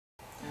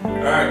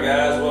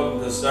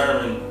the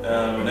sermon,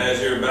 and as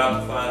you're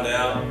about to find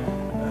out,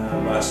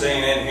 by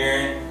seeing and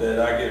hearing, that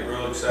I get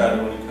real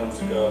excited when it comes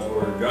to God's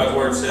Word. God's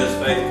Word says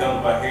faith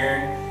comes by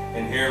hearing,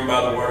 and hearing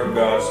by the Word of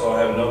God, so I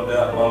have no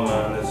doubt in my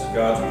mind it's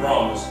God's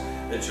promise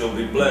that you'll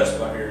be blessed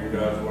by hearing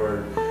God's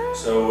Word.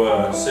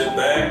 So sit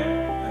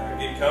back,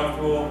 get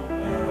comfortable,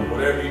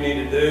 whatever you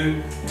need to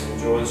do, and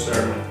enjoy the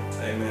sermon.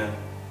 Amen.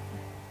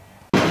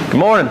 Good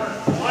morning.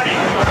 Good morning.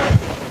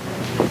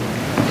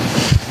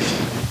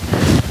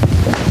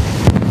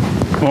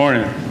 Good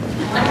morning.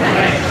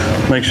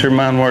 Make sure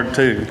mine work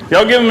too.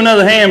 Y'all give him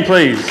another hand,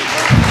 please.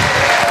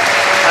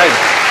 Hey,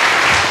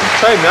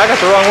 trade me. I got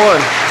the wrong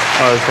one.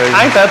 Oh, okay.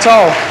 I ain't that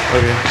tall.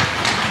 Okay.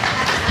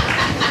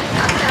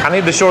 I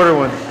need the shorter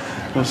one.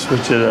 We'll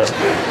switch it up.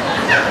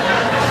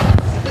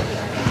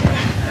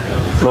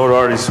 Lord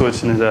already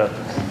switching it up.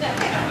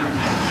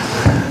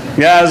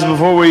 Guys,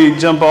 before we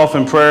jump off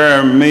in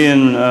prayer, me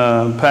and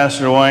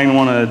Pastor Dwayne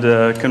wanted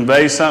to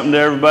convey something to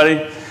everybody.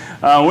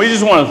 We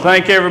just want to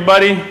thank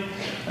everybody.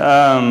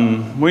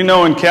 We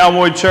know in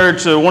Cowboy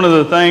Church, one of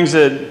the things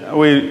that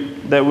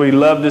we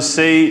love to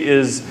see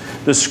is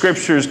the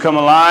scriptures come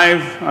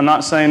alive. I'm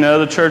not saying the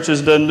other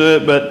churches doesn't do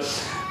it, but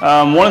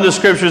one of the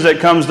scriptures that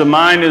comes to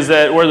mind is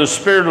that where the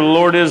Spirit of the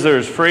Lord is,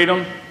 there's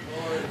freedom.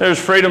 There's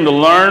freedom to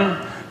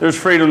learn. There's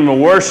freedom to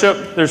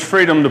worship. There's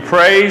freedom to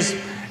praise.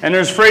 And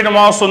there's freedom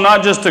also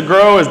not just to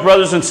grow as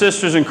brothers and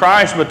sisters in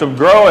Christ, but to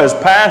grow as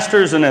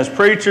pastors and as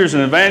preachers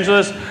and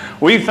evangelists.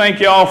 We thank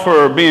y'all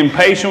for being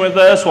patient with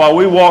us while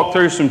we walk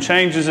through some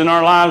changes in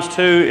our lives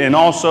too, and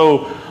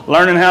also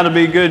learning how to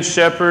be good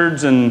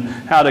shepherds and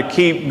how to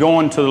keep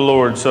going to the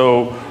Lord.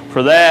 So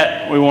for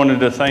that, we wanted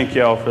to thank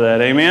y'all for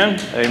that. Amen?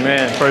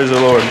 Amen. Praise the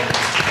Lord. And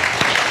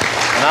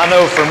I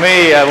know for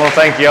me, I want to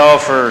thank y'all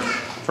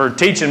for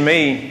teaching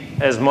me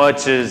as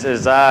much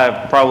as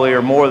I probably,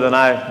 or more than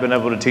I've been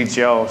able to teach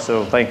y'all.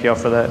 So thank y'all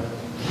for that.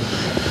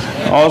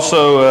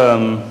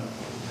 Also,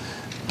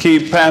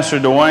 keep Pastor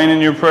Dwayne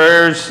in your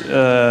prayers.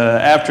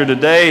 After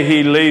today,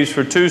 he leaves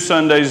for 2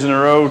 Sundays in a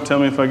row. Tell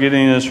me if I get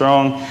any of this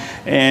wrong.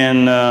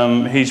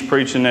 And he's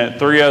preaching at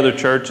 3 other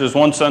churches.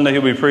 One Sunday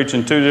he'll be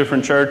preaching 2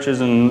 different churches,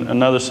 and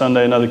another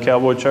Sunday another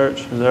Cowboy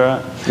church. Is that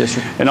right? Yes,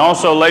 sir. And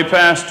also lay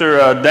pastor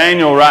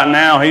Daniel right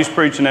now, he's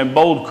preaching at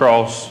Bold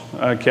Cross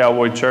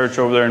Cowboy Church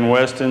over there in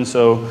Weston.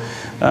 So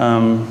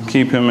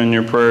keep him in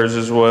your prayers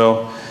as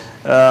well.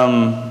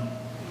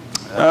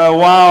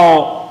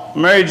 While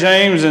Mary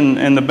James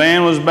and the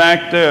band was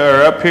back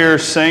there, or up here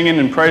singing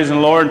and praising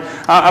the Lord,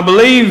 I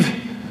believe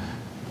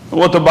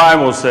what the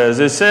Bible says.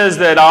 It says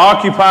that I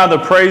occupy the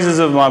praises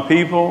of my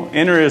people,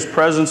 enter His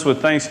presence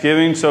with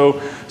thanksgiving. So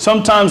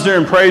sometimes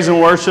during praise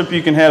and worship,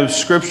 you can have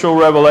scriptural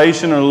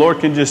revelation, or the Lord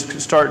can just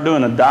start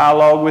doing a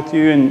dialogue with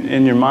you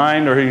in your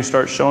mind, or He can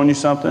start showing you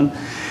something.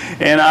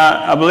 And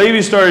I believe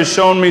He started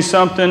showing me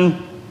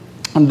something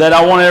that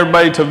I want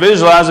everybody to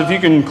visualize. If you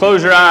can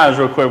close your eyes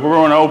real quick. We're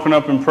going to open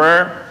up in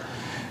prayer.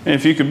 And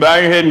if you could bow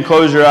your head and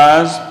close your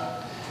eyes.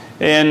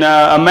 And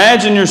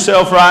imagine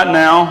yourself right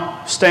now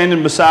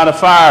standing beside a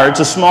fire.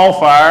 It's a small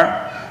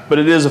fire, but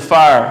it is a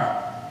fire.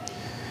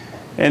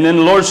 And then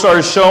the Lord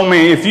started showing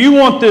me, if you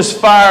want this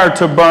fire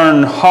to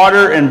burn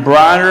hotter and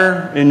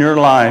brighter in your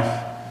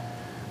life,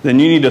 then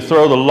you need to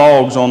throw the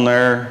logs on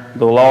there,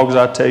 the logs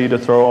I tell you to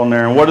throw on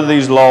there. And what are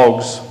these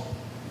logs?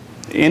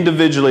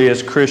 Individually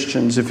as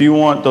Christians, if you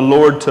want the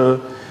Lord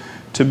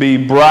to be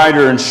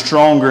brighter and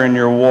stronger in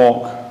your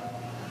walk,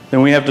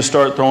 then we have to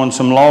start throwing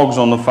some logs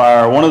on the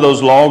fire. One of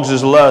those logs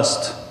is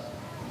lust.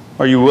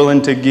 Are you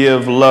willing to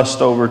give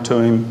lust over to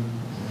Him?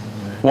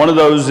 One of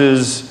those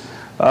is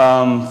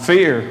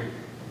fear,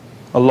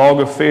 a log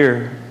of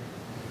fear.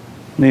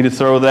 You need to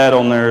throw that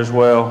on there as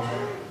well.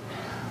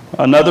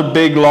 Another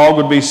big log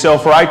would be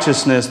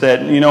self-righteousness,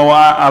 that, you know,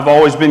 I've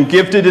always been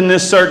gifted in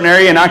this certain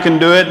area and I can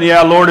do it.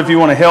 Yeah, Lord, if you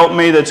want to help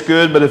me, that's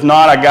good, but if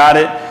not, I got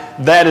it.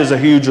 That is a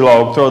huge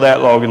log. Throw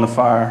that log in the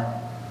fire,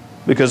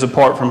 because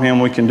apart from Him,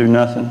 we can do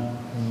nothing.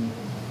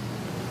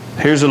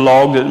 Here's a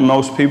log that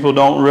most people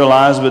don't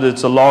realize, but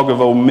it's a log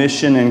of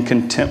omission and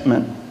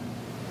contentment.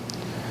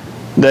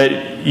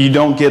 That you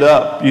don't get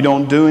up, you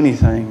don't do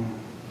anything.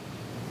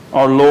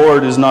 Our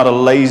Lord is not a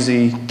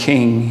lazy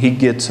king. He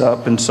gets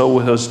up, and so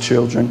will His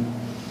children.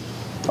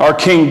 Our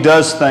King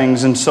does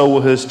things, and so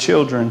will His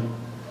children.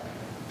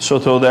 So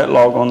throw that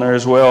log on there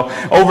as well.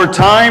 Over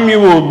time, you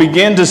will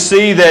begin to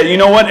see that, you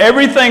know what,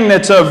 everything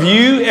that's of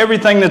you,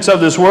 everything that's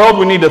of this world,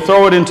 we need to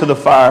throw it into the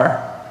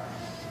fire.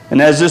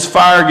 And as this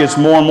fire gets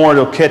more and more,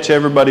 it'll catch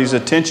everybody's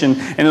attention,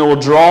 and it will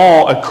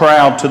draw a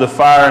crowd to the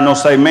fire, and they'll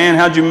say, man,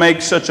 how'd you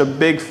make such a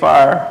big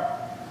fire?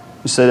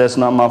 You say, that's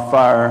not my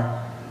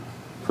fire,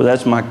 for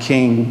that's my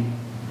King.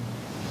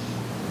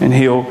 And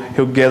he'll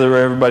gather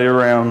everybody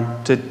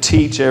around to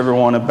teach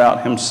everyone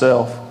about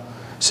Himself.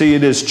 See,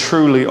 it is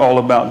truly all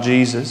about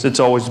Jesus. It's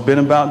always been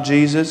about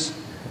Jesus.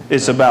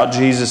 It's about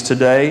Jesus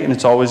today, and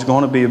it's always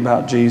going to be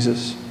about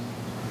Jesus.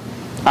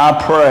 I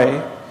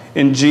pray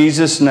in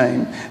Jesus'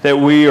 name that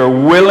we are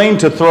willing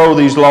to throw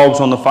these logs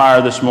on the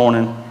fire this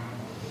morning.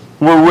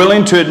 We're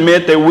willing to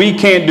admit that we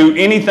can't do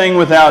anything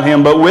without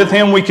Him, but with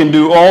Him we can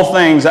do all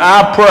things.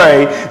 I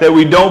pray that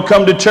we don't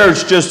come to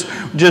church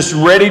just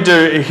ready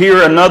to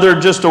hear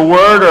just a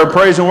word or a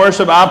praise and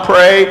worship. I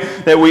pray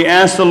that we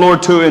ask the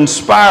Lord to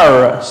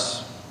inspire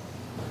us.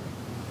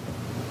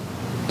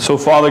 So,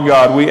 Father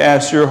God, we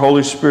ask your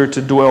Holy Spirit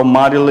to dwell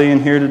mightily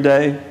in here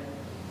today.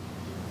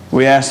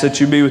 We ask that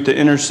you be with the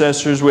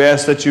intercessors. We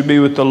ask that you be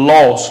with the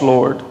lost,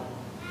 Lord.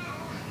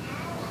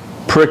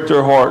 Prick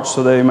their hearts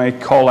so they may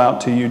call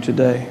out to you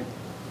today.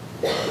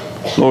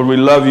 Lord, we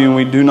love you and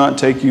we do not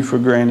take you for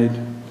granted.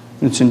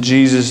 It's in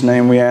Jesus'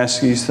 name we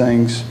ask these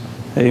things.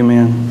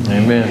 Amen.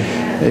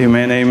 Amen.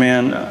 Amen.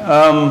 Amen.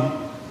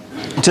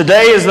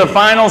 Today is the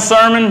final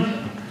sermon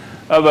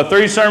of a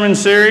 3-sermon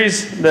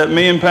series that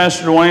me and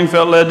Pastor Dwayne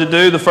felt led to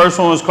do. The first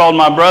one was called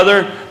My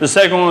Brother. The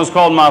second one was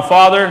called My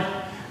Father.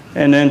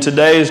 And then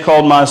today is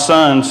called My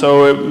Son.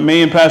 So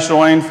me and Pastor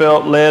Dwayne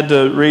felt led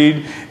to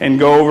read and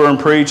go over and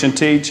preach and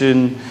teach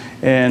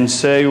and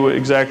say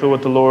exactly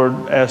what the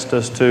Lord asked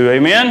us to.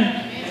 Amen?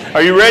 Amen.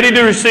 Are you ready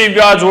to receive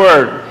God's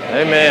Word?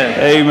 Amen.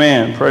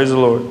 Amen. Praise the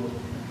Lord.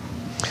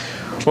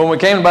 When we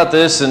came about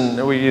this, and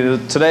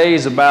today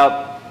is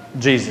about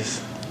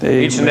Jesus.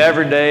 Amen. Each and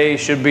every day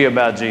should be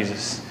about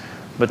Jesus.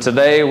 But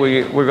today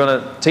we're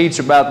going to teach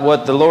about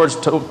what the Lord's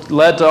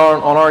led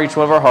on each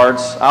one of our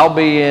hearts. I'll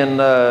be in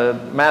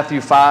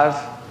Matthew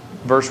 5,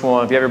 verse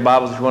 1. If you have your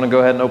Bibles, if you want to go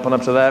ahead and open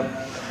up to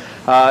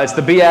that. It's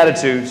the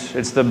Beatitudes.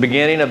 It's the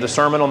beginning of the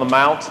Sermon on the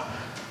Mount.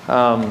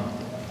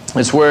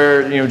 It's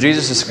where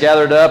Jesus is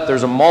gathered up.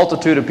 There's a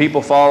multitude of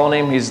people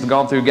following him. He's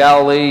gone through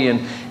Galilee,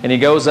 and he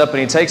goes up and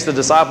he takes the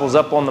disciples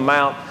up on the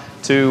mount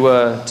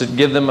to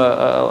give them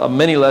a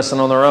mini lesson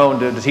on their own,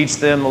 to teach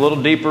them a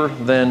little deeper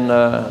than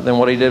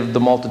what he did with the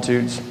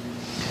multitudes.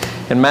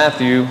 In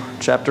Matthew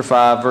chapter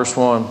 5, verse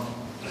 1,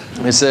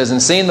 it says,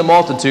 "And seeing the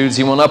multitudes,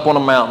 he went up on a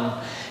mountain.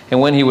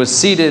 And when he was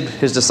seated,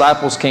 his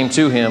disciples came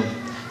to him.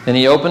 And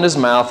he opened his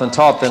mouth and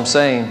taught them,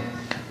 saying,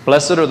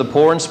 Blessed are the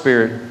poor in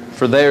spirit,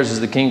 for theirs is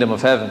the kingdom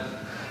of heaven.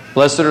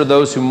 Blessed are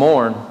those who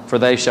mourn, for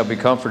they shall be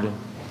comforted.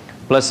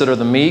 Blessed are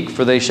the meek,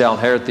 for they shall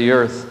inherit the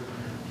earth.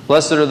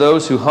 Blessed are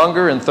those who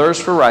hunger and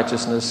thirst for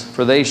righteousness,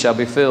 for they shall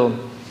be filled.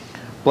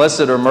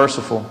 Blessed are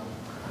merciful,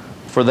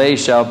 for they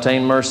shall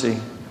obtain mercy.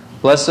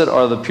 Blessed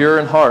are the pure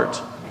in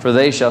heart, for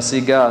they shall see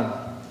God.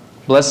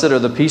 Blessed are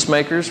the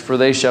peacemakers, for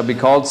they shall be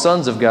called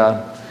sons of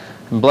God.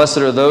 And blessed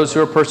are those who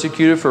are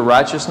persecuted for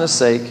righteousness'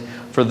 sake,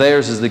 for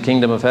theirs is the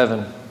kingdom of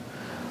heaven.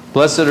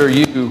 Blessed are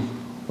you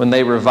when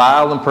they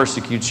revile and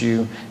persecute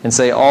you, and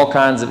say all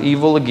kinds of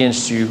evil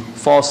against you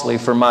falsely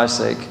for my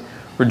sake.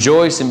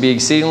 Rejoice and be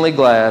exceedingly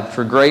glad,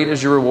 for great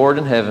is your reward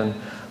in heaven,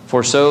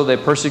 for so they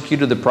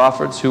persecuted the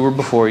prophets who were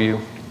before you."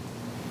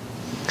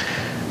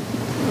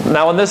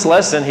 Now in this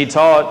lesson, he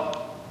taught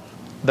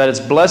that it's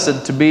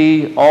blessed to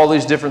be all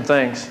these different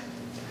things.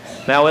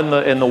 Now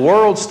in the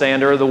world's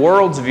standard, the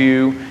world's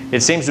view,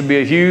 it seems to be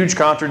a huge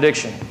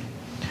contradiction.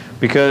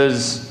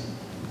 Because,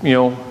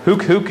 who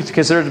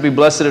considers to be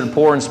blessed and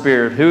poor in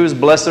spirit? Who is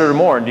blessed or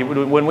mourn?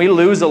 When we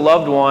lose a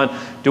loved one,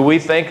 do we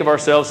think of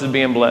ourselves as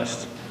being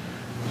blessed?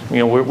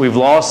 We've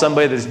lost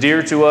somebody that's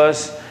dear to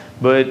us,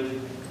 but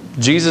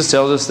Jesus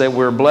tells us that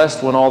we're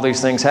blessed when all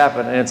these things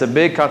happen. And it's a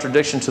big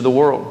contradiction to the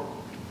world.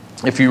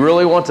 If you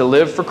really want to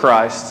live for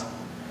Christ,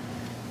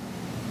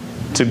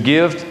 to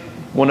give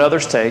when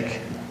others take,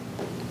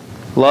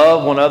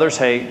 love when others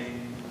hate,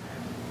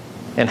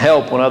 and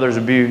help when others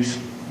abuse.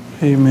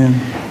 Amen.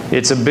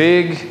 It's a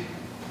big,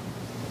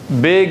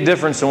 big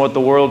difference in what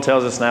the world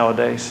tells us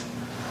nowadays.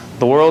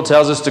 The world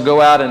tells us to go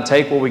out and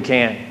take what we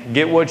can.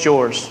 Get what's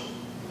yours.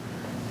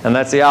 And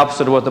that's the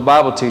opposite of what the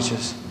Bible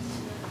teaches.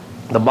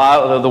 The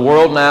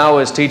world now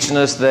is teaching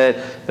us that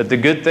the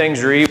good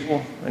things are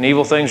evil and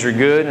evil things are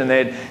good, and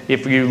that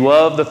if you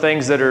love the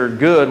things that are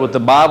good, what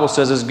the Bible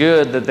says is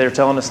good, that they're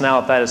telling us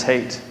now that is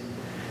hate.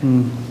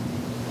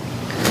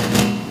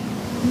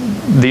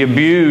 The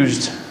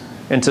abused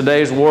in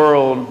today's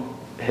world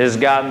has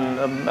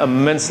gotten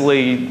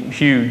immensely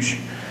huge.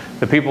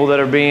 The people that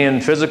are being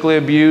physically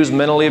abused,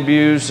 mentally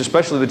abused,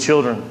 especially the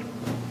children.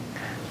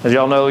 As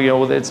y'all know,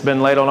 it's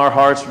been laid on our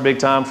hearts big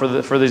time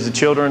for these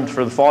children,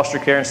 for the foster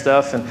care and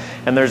stuff,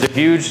 and there's a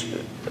huge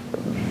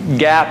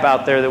gap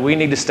out there that we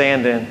need to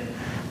stand in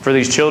for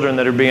these children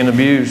that are being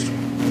abused,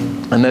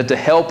 and that to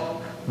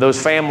help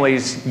those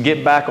families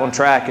get back on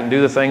track and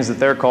do the things that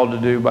they're called to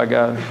do by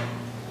God.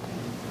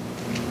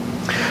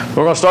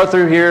 We're going to start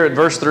through here at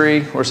verse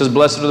 3, where it says,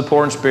 "Blessed are the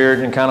poor in spirit,"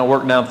 and kind of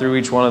work down through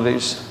each one of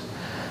these.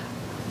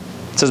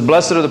 It says,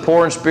 "Blessed are the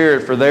poor in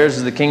spirit, for theirs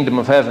is the kingdom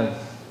of heaven."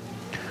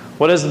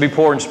 What is to be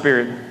poor in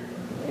spirit?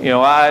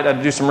 I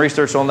do some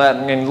research on that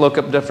and look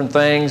up different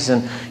things.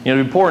 And,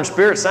 to be poor in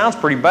spirit sounds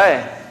pretty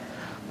bad.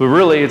 But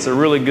really, it's a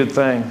really good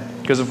thing.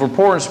 Because if we're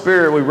poor in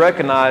spirit, we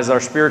recognize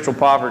our spiritual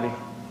poverty.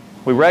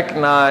 We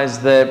recognize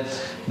that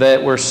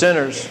we're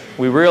sinners.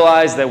 We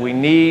realize that we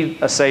need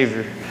a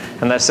Savior.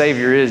 And that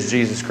Savior is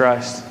Jesus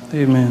Christ.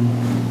 Amen.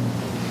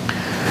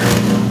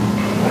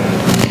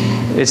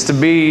 It's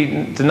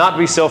to not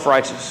be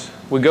self-righteous.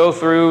 we go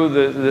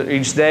through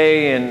each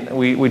day, and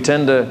we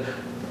tend to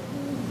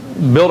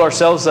build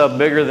ourselves up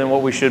bigger than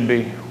what we should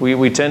be.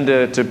 We tend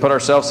to put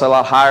ourselves a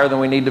lot higher than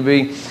we need to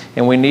be,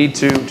 and we need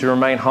to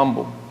remain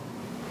humble,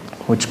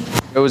 which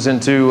goes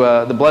into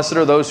the blessed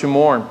are those who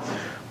mourn.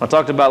 When I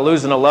talked about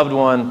losing a loved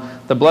one,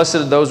 the blessed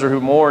are those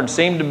who mourn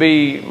seemed to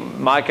be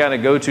my kind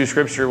of go-to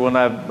scripture when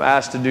I'm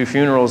asked to do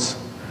funerals,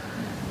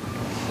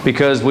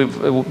 because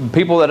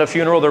people at a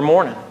funeral, they're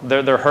mourning.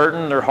 They're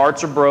hurting, their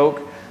hearts are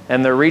broke,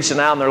 and they're reaching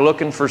out and they're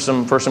looking for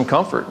some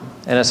comfort.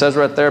 And it says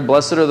right there,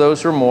 blessed are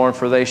those who mourn,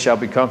 for they shall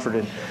be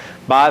comforted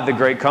by the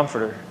great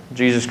comforter,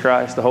 Jesus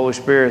Christ, the Holy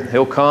Spirit.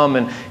 He'll come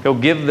and He'll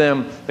give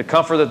them the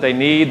comfort that they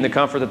need and the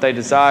comfort that they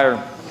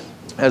desire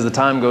as the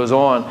time goes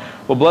on.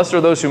 Well, blessed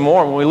are those who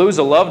mourn. When we lose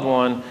a loved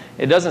one,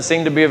 it doesn't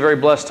seem to be a very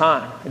blessed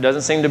time. It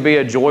doesn't seem to be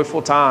a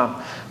joyful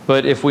time.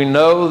 But if we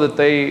know that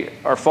they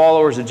are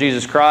followers of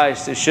Jesus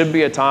Christ, it should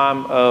be a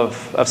time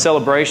of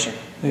celebration.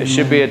 Amen. It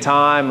should be a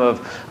time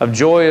of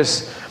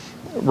joyous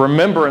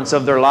remembrance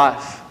of their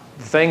life,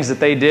 the things that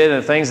they did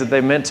and the things that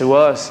they meant to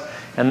us.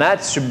 And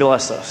that should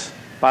bless us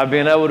by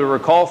being able to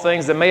recall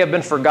things that may have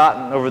been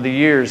forgotten over the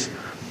years,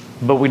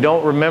 but we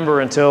don't remember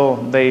until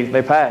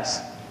they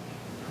pass.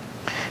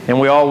 And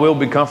we all will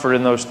be comforted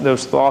in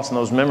those thoughts and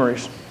those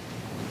memories.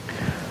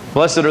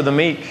 Blessed are the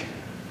meek.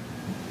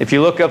 If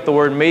you look up the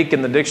word meek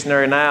in the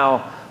dictionary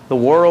now, the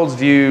world's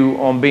view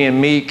on being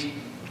meek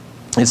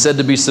is said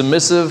to be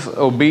submissive,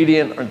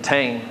 obedient, or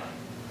tame.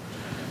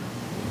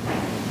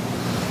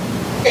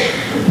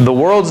 The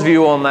world's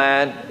view on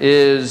that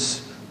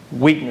is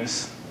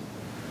weakness.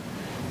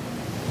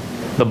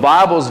 The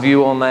Bible's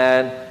view on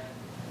that,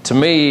 to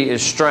me,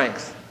 is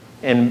strength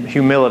and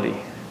humility.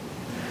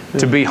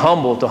 To be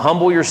humble, to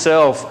humble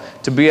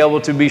yourself, to be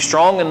able to be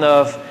strong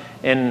enough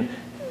and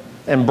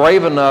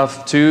brave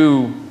enough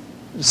to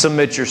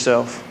submit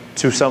yourself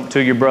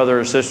to your brother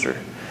or sister.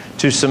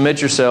 To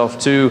submit yourself,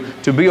 to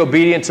be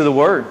obedient to the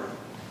Word.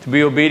 To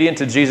be obedient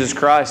to Jesus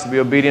Christ, to be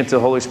obedient to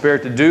the Holy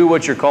Spirit, to do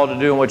what you're called to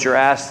do and what you're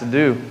asked to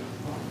do.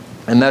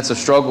 And that's a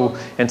struggle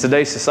in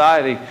today's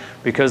society,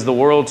 because the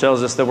world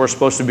tells us that we're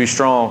supposed to be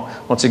strong.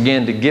 Once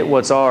again, to get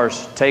what's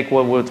ours, take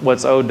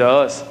what's owed to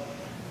us.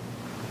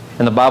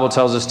 And the Bible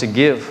tells us to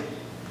give.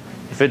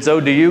 If it's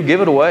owed to you,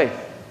 give it away,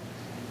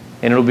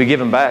 and it'll be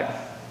given back.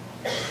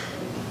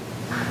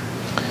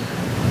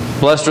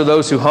 Blessed are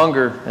those who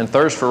hunger and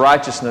thirst for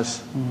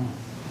righteousness.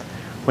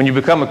 When you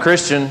become a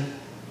Christian,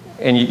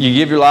 and you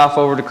give your life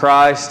over to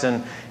Christ,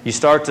 and you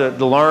start to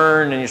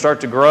learn and you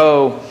start to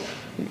grow,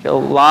 a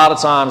lot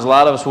of times, a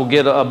lot of us will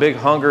get a big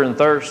hunger and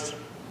thirst.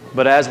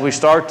 But as we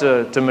start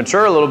to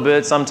mature a little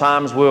bit,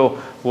 sometimes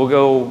we'll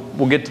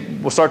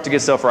start to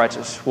get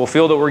self-righteous. We'll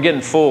feel that we're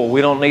getting full.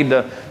 We don't need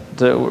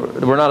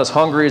we're not as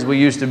hungry as we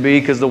used to be,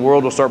 because the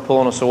world will start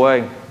pulling us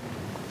away.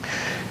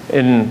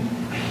 And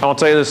I'll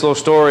tell you this little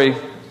story.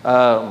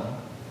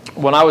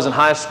 When I was in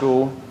high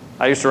school,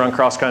 I used to run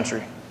cross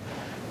country.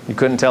 You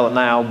couldn't tell it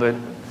now, but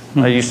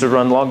I used to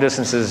run long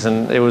distances,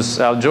 and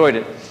I enjoyed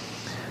it.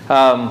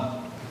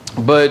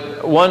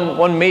 But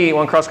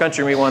one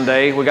cross-country meet one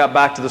day, we got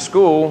back to the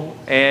school,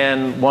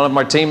 and one of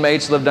my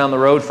teammates lived down the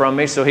road from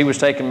me, so he was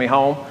taking me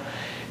home.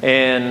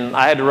 And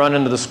I had to run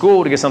into the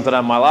school to get something out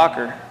of my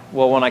locker.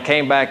 Well, when I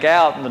came back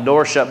out and the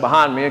door shut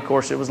behind me, of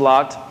course it was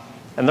locked,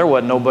 and there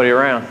wasn't nobody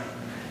around.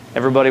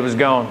 Everybody was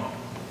gone.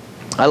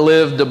 I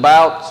lived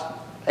about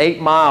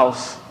 8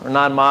 miles or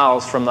 9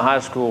 miles from the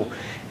high school.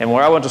 And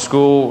where I went to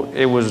school,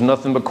 it was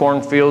nothing but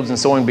cornfields and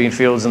soybean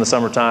fields in the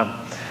summertime.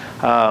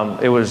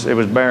 It was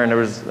barren. There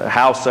was a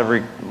house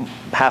every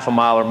half a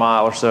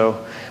mile or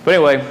so. But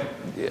anyway,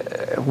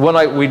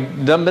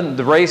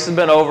 the race had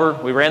been over.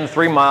 We ran the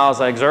 3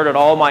 miles. I exerted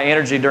all my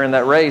energy during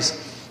that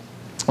race.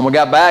 And we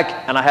got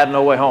back, and I had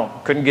no way home.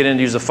 Couldn't get in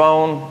to use a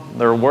phone.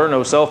 There were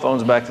no cell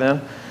phones back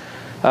then.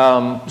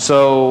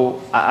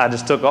 So I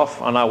just took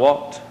off, and I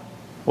walked.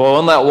 Well,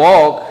 on that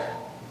walk,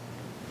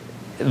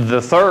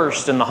 the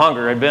thirst and the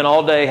hunger had been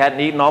all day,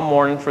 hadn't eaten all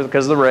morning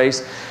because of the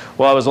race.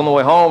 Well, I was on the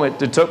way home.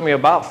 It took me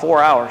about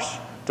 4 hours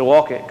to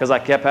walk it, because I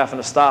kept having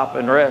to stop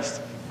and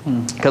rest,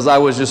 because I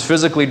was just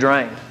physically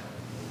drained.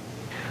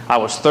 I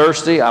was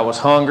thirsty. I was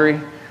hungry.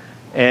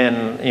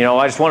 And,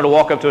 I just wanted to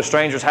walk up to a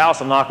stranger's house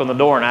and knock on the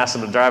door and ask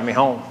them to drive me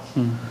home.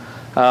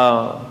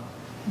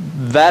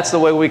 That's the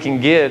way we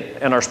can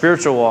get in our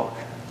spiritual walk.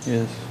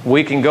 Yes.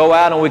 We can go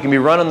out and we can be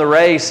running the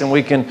race, and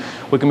we can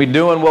be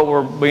doing what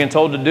we're being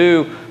told to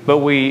do, but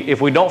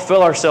if we don't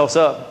fill ourselves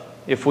up,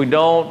 if we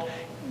don't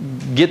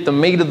get the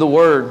meat of the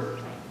Word,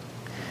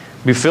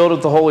 be filled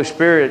with the Holy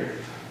Spirit,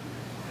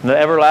 the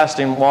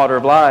everlasting water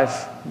of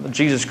life,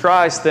 Jesus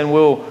Christ, then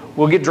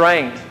we'll get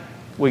drained.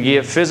 We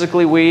get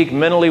physically weak,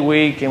 mentally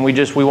weak, and we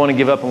want to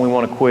give up and we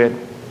want to quit.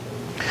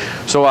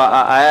 So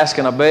I ask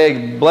and I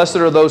beg, blessed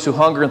are those who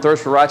hunger and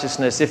thirst for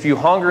righteousness. If you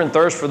hunger and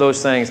thirst for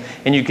those things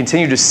and you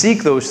continue to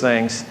seek those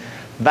things,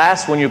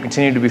 that's when you'll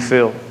continue to be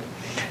filled.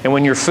 And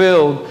when you're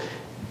filled,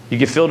 you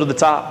get filled to the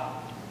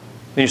top.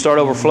 Then you start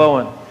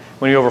overflowing.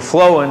 When you're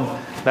overflowing,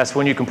 That's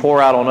when you can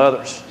pour out on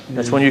others.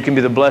 That's when you can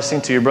be the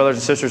blessing to your brothers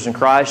and sisters in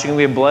Christ. You can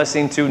be a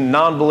blessing to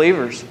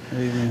non-believers.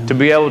 To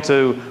be able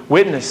to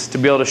witness, to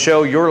be able to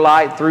show your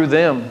light through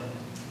them,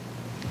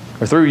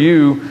 or through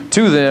you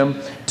to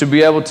them, to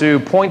be able to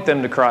point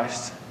them to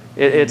Christ.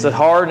 It's a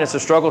hard and it's a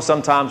struggle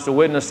sometimes to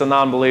witness to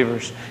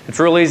non-believers. It's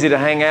real easy to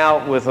hang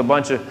out with a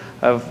bunch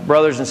of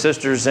brothers and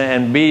sisters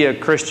and be a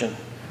Christian.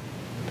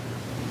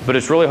 But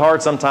it's really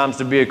hard sometimes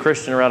to be a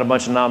Christian around a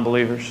bunch of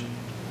non-believers.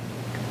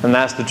 And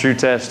that's the true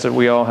test that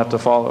we all have to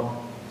follow.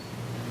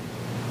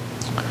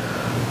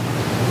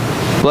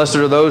 Blessed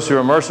are those who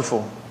are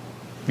merciful.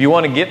 If you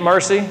want to get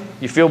mercy,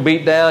 you feel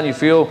beat down, you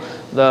feel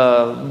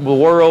the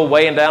world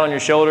weighing down on your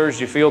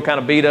shoulders, you feel kind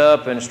of beat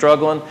up and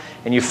struggling,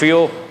 and you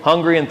feel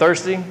hungry and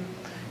thirsty,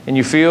 and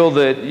you feel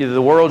that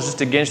the world's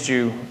just against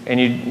you, and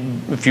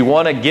if you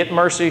want to get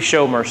mercy,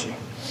 show mercy.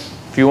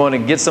 If you want to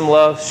get some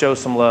love, show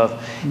some love.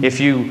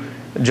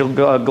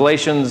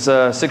 Galatians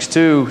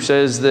 6:2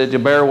 says that you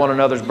bear one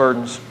another's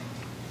burdens.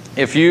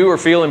 If you are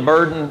feeling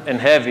burdened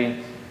and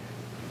heavy,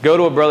 go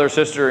to a brother or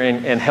sister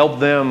and help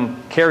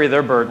them carry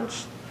their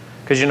burdens.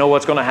 Because you know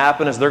what's going to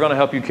happen is they're going to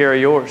help you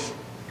carry yours.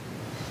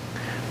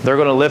 They're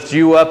going to lift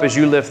you up as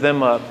you lift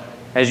them up.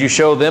 As you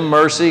show them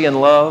mercy and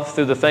love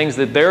through the things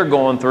that they're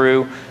going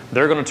through,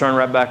 they're going to turn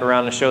right back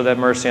around and show that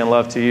mercy and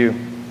love to you.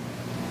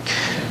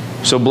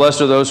 So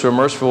blessed are those who are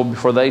merciful,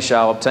 for they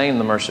shall obtain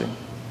the mercy.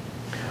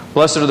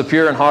 Blessed are the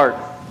pure in heart.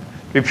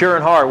 To be pure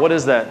in heart, what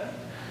is that?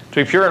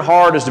 To be pure in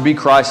heart is to be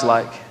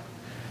Christ-like.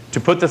 To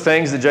put the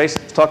things that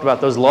Jason talked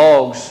about, those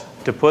logs,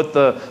 to put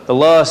the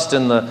lust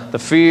and the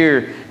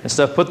fear and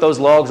stuff, put those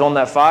logs on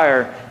that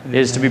fire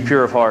is to be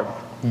pure of heart.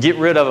 Get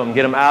rid of them.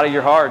 Get them out of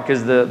your heart,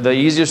 because the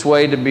easiest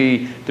way to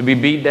be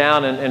beat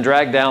down and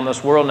dragged down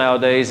this world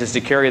nowadays is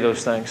to carry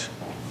those things.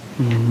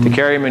 To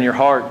carry them in your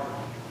heart.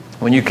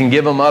 When you can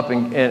give them up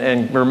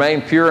and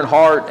remain pure in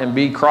heart and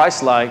be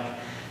Christ-like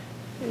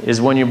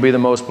is when you'll be the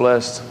most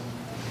blessed.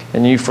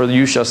 And you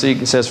shall see,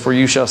 it says, for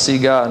you shall see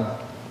God.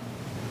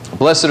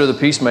 Blessed are the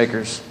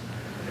peacemakers.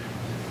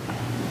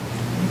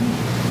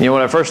 You know,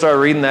 when I first started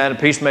reading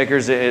that,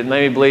 peacemakers, it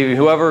made me believe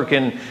whoever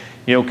can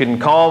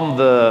calm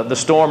the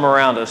storm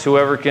around us,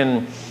 whoever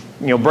can,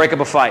 break up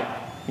a fight.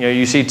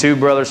 You see two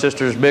brothers,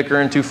 sisters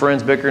bickering, two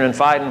friends bickering and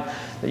fighting.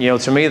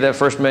 To me, that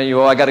first meant,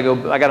 I got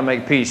to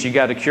make peace. You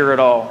got to cure it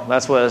all.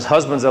 That's what, as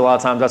husbands, a lot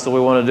of times, that's what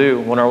we want to do.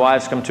 When our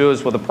wives come to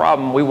us with a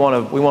problem, we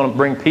want to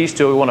bring peace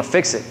to it. We want to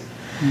fix it.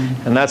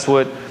 And that's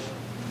what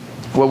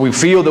we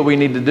feel that we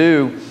need to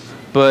do.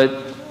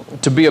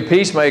 But to be a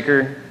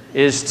peacemaker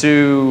is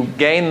to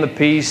gain the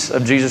peace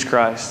of Jesus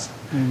Christ.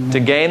 To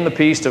gain the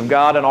peace of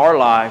God in our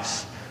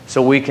lives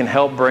so we can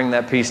help bring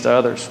that peace to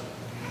others.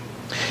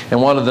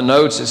 And one of the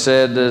notes it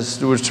said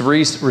was to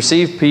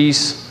receive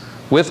peace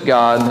with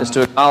God is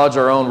to acknowledge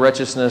our own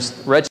wretchedness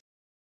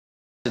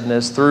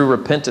through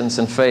repentance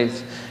and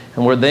faith.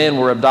 And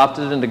we're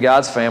adopted into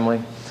God's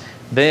family.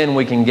 Then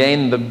we can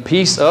gain the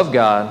peace of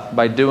God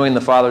by doing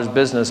the Father's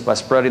business, by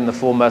spreading the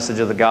full message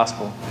of the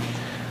gospel.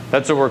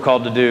 That's what we're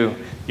called to do.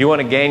 You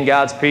want to gain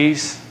God's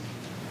peace?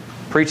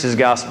 Preach His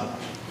gospel.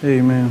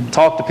 Amen.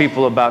 Talk to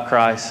people about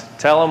Christ.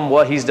 Tell them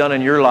what He's done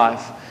in your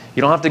life.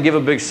 You don't have to give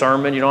a big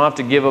sermon. You don't have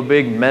to give a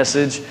big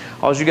message.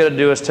 All you got to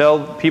do is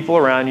tell people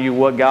around you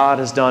what God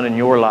has done in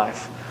your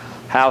life,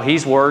 how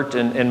He's worked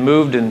and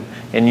moved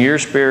in your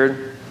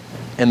spirit,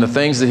 and the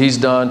things that He's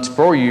done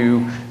for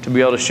you to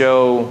be able to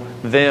show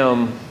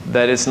them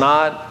that it's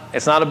not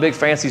a big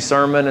fancy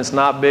sermon. It's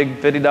not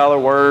big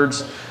 $50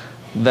 words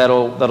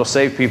that'll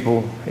save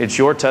people. It's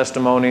your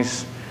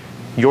testimonies,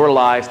 your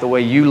life, the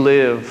way you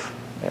live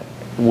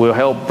will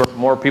help bring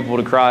more people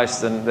to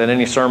Christ than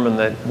any sermon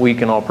that we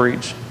can all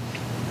preach.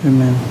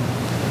 Amen.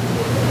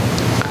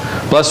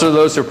 Blessed are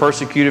those who are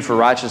persecuted for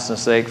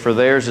righteousness' sake, for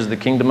theirs is the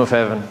kingdom of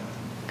heaven.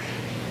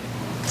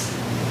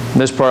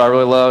 This part I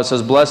really love. It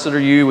says, blessed are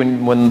you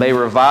when they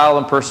revile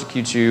and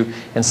persecute you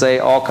and say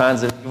all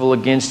kinds of evil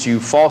against you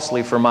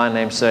falsely for my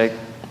name's sake.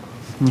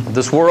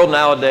 This world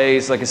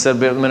nowadays, like I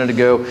said a minute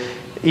ago,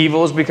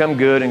 evil has become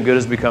good and good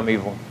has become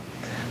evil.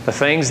 The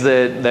things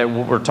that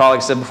were taught, like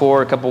I said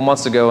before a couple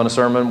months ago in a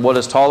sermon, what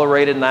is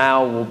tolerated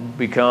now will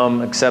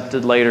become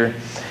accepted later.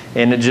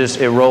 And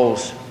it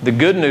rolls. The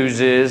good news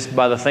is,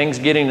 by the things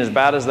getting as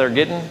bad as they're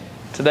getting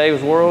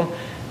today's world,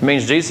 it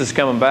means Jesus is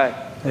coming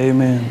back.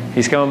 Amen.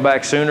 He's coming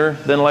back sooner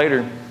than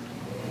later.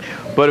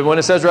 But when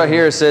it says right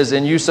here, it says,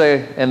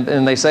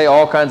 and they say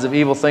all kinds of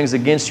evil things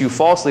against you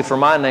falsely for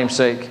my name's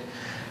sake.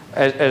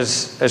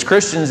 As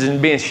Christians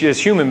and as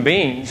human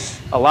beings,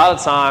 a lot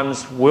of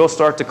times we'll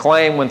start to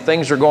claim when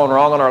things are going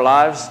wrong in our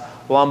lives,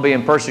 well, I'm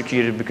being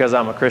persecuted because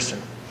I'm a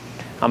Christian.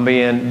 I'm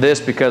being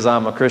this because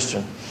I'm a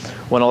Christian.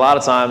 When a lot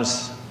of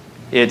times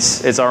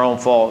it's our own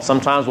fault.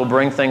 Sometimes we'll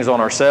bring things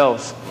on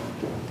ourselves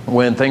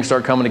when things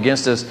start coming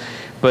against us.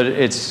 But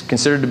it's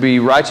considered to be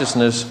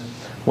righteousness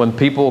when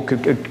people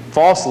could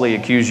falsely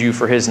accuse you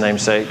for His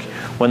name's sake.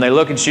 When they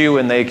look at you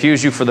and they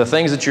accuse you for the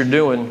things that you're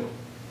doing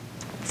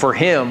for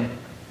Him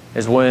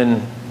is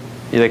when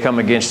they come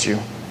against you.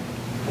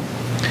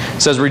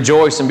 It says,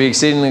 rejoice and be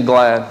exceedingly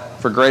glad.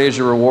 for great is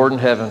your reward in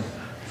heaven.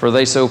 For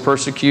they so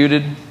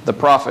persecuted the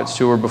prophets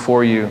who were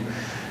before you.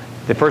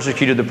 They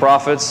persecuted the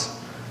prophets.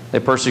 They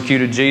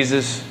persecuted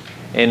Jesus.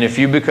 And if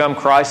you become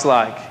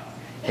Christ-like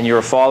and you're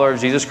a follower of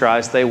Jesus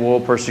Christ, they will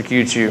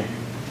persecute you.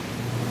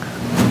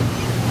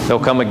 They'll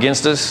come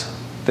against us.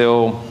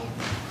 They'll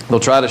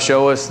try to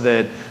show us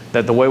that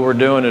the way we're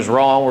doing is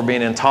wrong. We're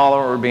being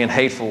intolerant. We're being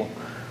hateful,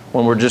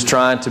 when we're just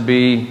trying to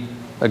be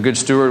a good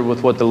steward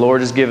with what the Lord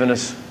has given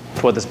us,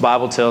 what this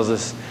Bible tells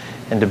us,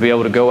 and to be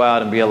able to go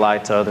out and be a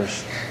light to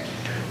others.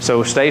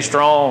 So stay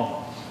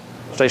strong.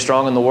 Stay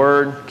strong in the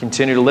Word.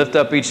 Continue to lift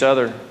up each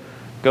other.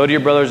 Go to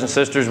your brothers and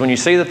sisters. When you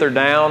see that they're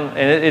down,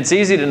 and it's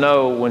easy to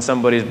know when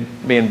somebody's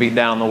being beat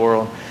down in the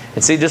world.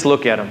 And see, just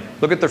look at them.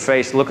 Look at their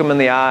face. Look them in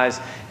the eyes,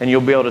 and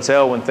you'll be able to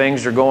tell when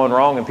things are going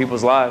wrong in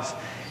people's lives.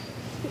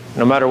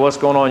 No matter what's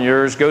going on in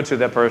yours, go to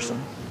that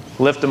person.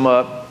 Lift them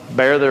up.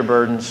 Bear their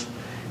burdens.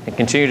 And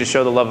continue to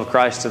show the love of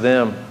Christ to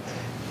them.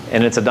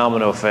 And it's a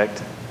domino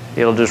effect.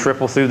 It'll just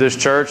ripple through this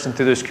church and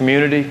through this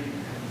community,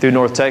 through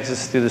North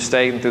Texas, through the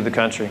state, and through the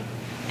country.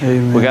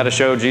 Amen. We got to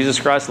show Jesus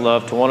Christ's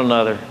love to one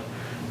another,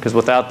 because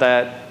without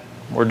that,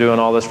 we're doing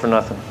all this for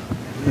nothing.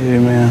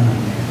 Amen.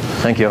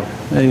 Thank you.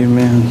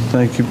 Amen.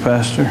 Thank you,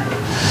 Pastor.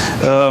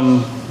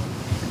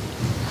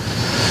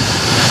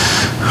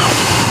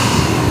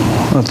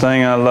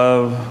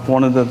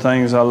 One of the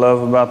things I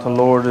love about the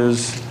Lord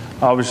is,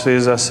 obviously,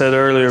 as I said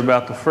earlier,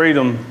 about the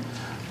freedom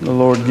the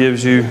Lord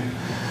gives you.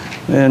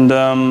 And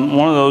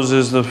one of those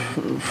is the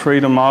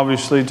freedom,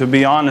 obviously, to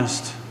be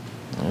honest.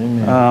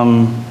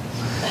 Amen.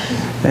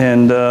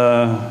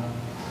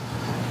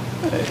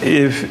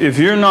 If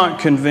you're not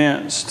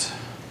convinced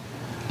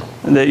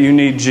that you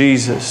need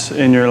Jesus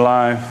in your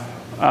life,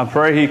 I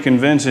pray He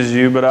convinces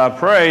you, but I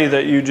pray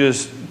that you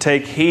just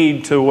take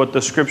heed to what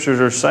the Scriptures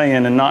are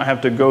saying and not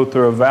have to go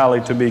through a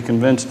valley to be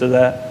convinced of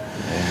that.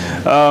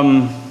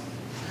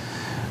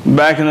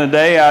 Back in the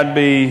day,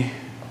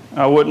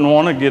 I wouldn't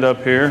want to get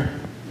up here.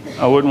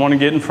 I wouldn't want to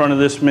get in front of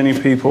this many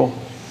people.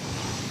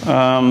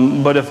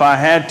 But if I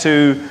had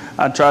to,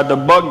 I tried to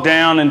buck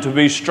down and to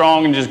be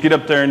strong and just get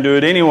up there and do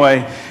it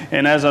anyway.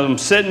 And as I'm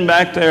sitting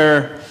back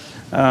there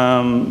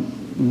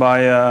by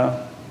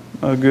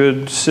a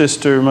good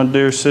sister, my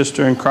dear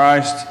sister in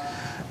Christ,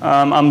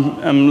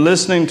 I'm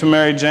listening to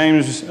Mary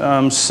James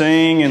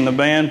sing and the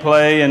band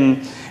play,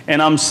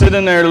 and I'm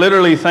sitting there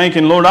literally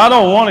thinking, Lord, I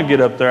don't want to get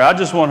up there. I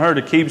just want her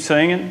to keep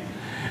singing.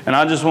 And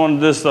I just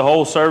wanted the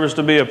whole service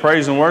to be a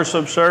praise and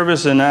worship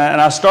service. And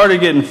I started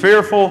getting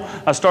fearful.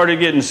 I started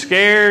getting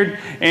scared.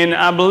 And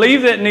I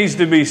believe that needs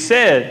to be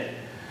said.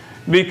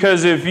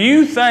 Because if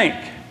you think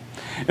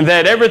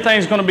that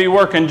everything's going to be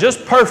working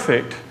just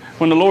perfect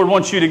when the Lord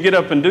wants you to get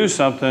up and do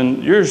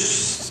something, you're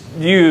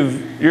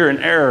in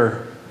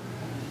error.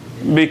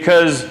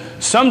 Because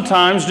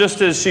sometimes,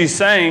 just as she's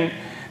saying,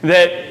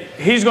 that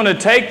He's going to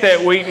take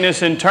that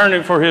weakness and turn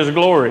it for His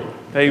glory.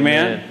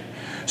 Amen.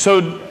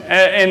 So,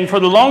 and for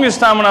the longest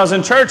time when I was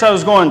in church, I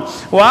was going,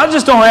 well, I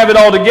just don't have it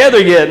all together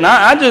yet.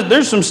 And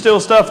there's some still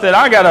stuff that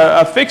I got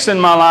to fix in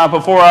my life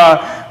before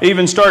I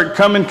even start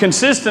coming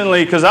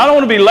consistently, because I don't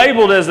want to be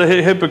labeled as a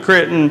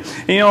hypocrite. And,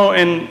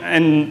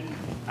 and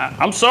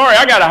I'm sorry,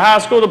 I got a high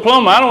school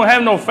diploma. I don't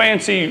have no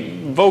fancy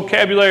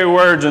vocabulary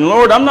words. And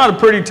Lord, I'm not a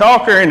pretty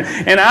talker.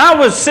 And I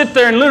would sit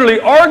there and literally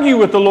argue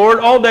with the Lord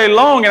all day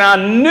long, and I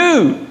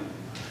knew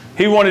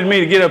He wanted me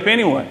to get up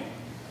anyway.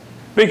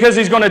 Because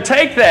He's going to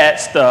take that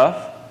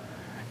stuff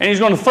and He's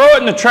going to throw it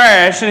in the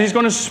trash, and He's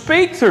going to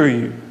speak through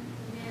you.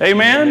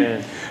 Amen?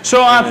 Amen.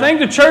 So I think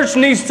the church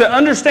needs to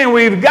understand,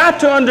 we've got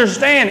to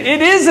understand, it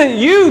isn't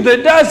you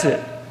that does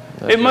it.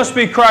 It must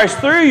be Christ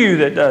through you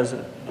that does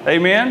it.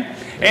 Amen?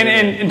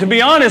 And to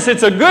be honest,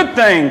 it's a good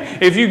thing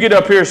if you get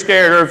up here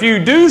scared, or if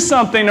you do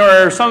something,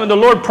 or something the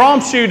Lord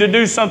prompts you to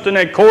do something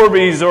at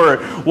Corby's or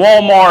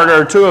Walmart,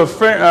 or to a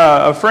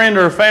friend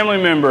or a family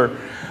member.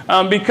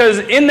 Because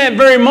in that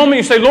very moment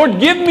you say, Lord,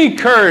 give me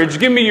courage,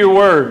 give me your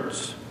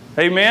words.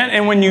 Amen?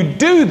 And when you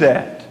do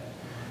that,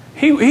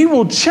 He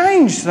will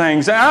change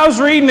things. I was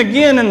reading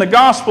again in the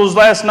Gospels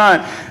last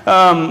night.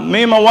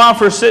 Me and my wife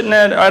were sitting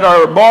at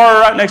our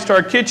bar right next to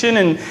our kitchen,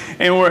 and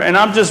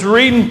I'm just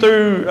reading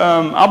through,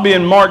 I'll be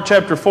in Mark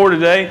chapter 4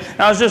 today.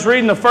 And I was just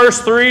reading the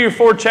first 3 or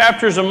 4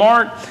 chapters of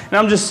Mark, and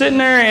I'm just sitting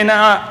there, and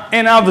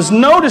I was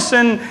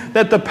noticing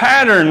that the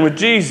pattern with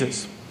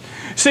Jesus.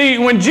 See,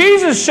 when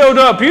Jesus showed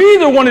up, you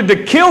either wanted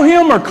to kill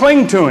Him or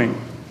cling to Him.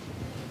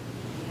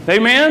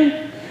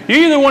 Amen? You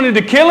either wanted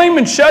to kill Him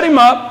and shut Him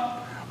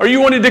up, or you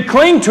wanted to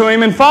cling to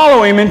Him and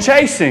follow Him and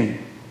chase Him.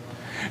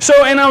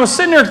 So, and I was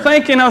sitting there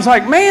thinking, I was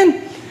like,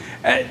 man,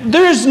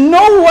 there's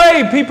no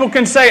way people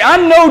can say, I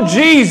know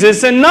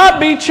Jesus and not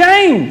be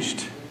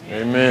changed.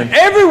 Amen.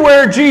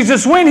 Everywhere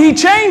Jesus went, He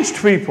changed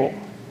people.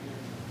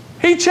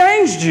 He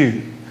changed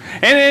you.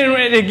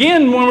 And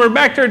again, when we're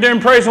back there during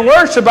praise and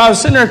worship, I was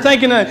sitting there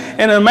thinking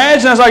and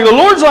imagining, I was like, the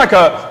Lord's like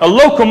a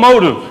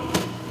locomotive.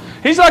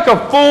 He's like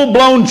a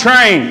full-blown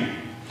train.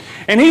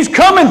 And He's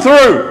coming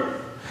through.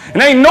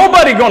 And ain't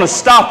nobody going to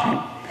stop Him.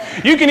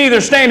 You can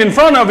either stand in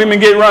front of him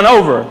and get run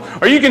over,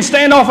 or you can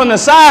stand off on the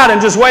side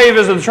and just wave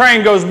as the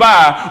train goes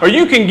by, or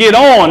you can get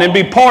on and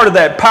be part of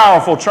that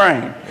powerful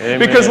train. Amen.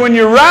 Because when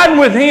you're riding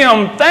with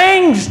him,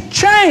 things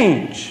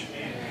change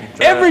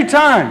every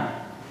time.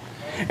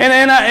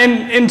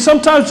 And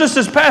sometimes, just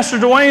as Pastor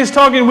Dwayne is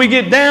talking, we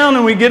get down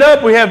and we get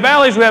up, we have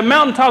valleys, we have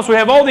mountaintops, we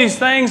have all these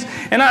things.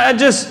 And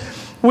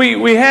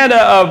we had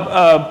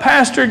a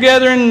pastor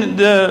gathering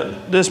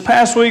this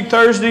past week,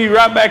 Thursday,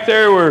 right back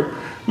there where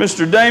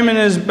Mr. Damon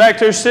is back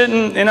there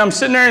sitting, and I'm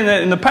sitting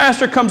there, and the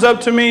pastor comes up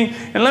to me,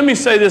 and let me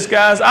say this,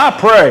 guys, I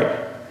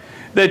pray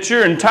that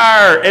your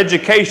entire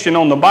education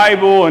on the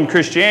Bible and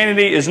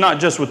Christianity is not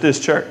just with this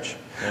church.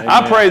 Amen.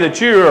 I pray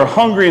that you are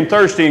hungry and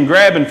thirsty and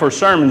grabbing for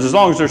sermons as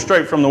long as they're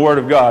straight from the Word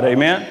of God.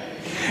 Amen?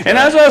 And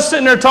as I was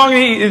sitting there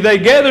talking, they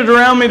gathered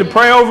around me to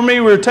pray over me.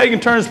 We were taking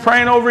turns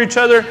praying over each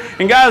other.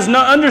 And guys,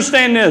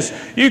 understand this.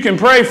 You can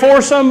pray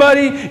for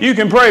somebody, you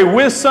can pray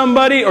with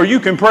somebody, or you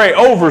can pray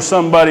over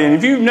somebody. And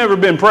if you've never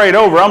been prayed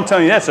over, I'm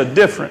telling you, that's a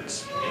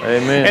difference.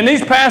 Amen. And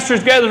these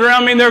pastors gathered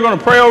around me, and they're going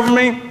to pray over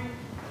me.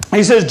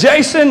 He says,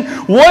 Jason,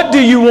 what do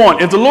you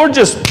want? If the Lord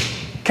just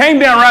came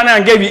down right now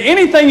and gave you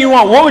anything you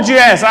want, what would you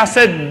ask? I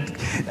said,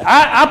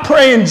 I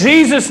pray in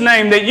Jesus'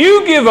 name that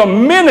you give a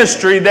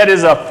ministry that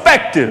is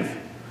effective.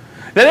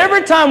 That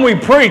every time we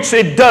preach,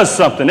 it does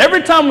something.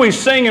 Every time we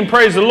sing and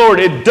praise the Lord,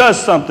 it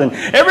does something.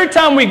 Every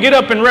time we get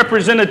up and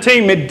represent a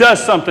team, it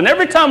does something.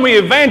 Every time we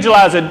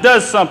evangelize, it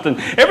does something.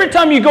 Every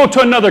time you go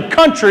to another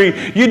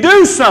country, you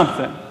do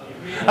something.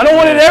 I don't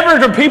want it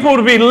ever for people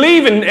to be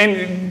leaving,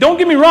 and don't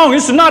get me wrong,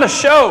 this is not a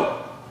show.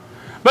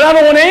 But I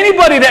don't want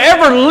anybody to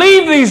ever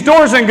leave these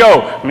doors and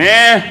go,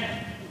 nah,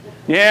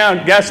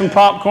 yeah, got some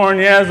popcorn,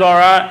 yeah, it's all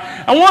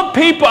right. I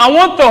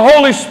want the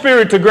Holy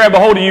Spirit to grab a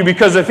hold of you,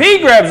 because if He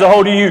grabs a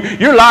hold of you,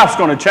 your life's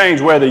going to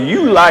change whether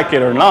you like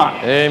it or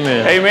not.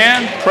 Amen.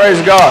 Amen.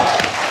 Praise God.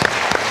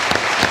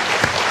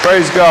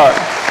 Praise God.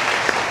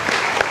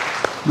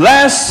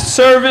 Last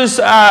service,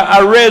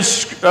 I read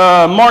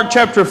Mark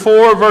chapter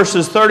 4,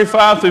 verses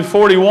 35 through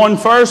 41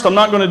 first. I'm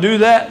not going to do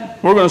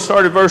that. We're going to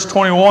start at verse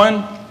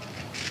 21.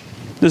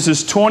 This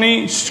is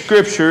 20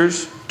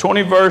 scriptures,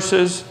 20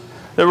 verses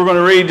that we're going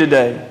to read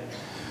today.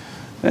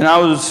 And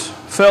I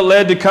felt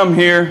led to come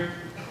here.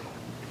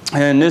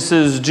 And this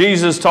is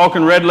Jesus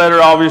talking, red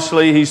letter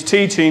obviously. He's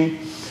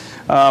teaching.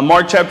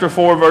 Mark chapter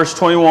 4, verse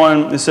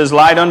 21. It says,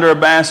 light under a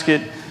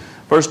basket.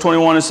 Verse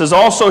 21, it says,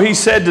 also he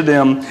said to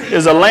them,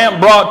 is a lamp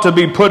brought to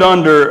be put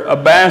under a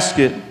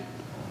basket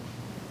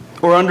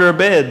or under a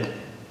bed?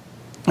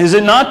 Is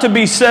it not to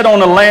be set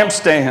on a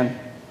lampstand?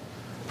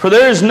 For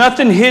there is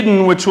nothing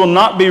hidden which will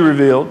not be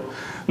revealed,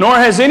 nor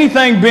has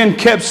anything been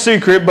kept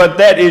secret, but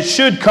that it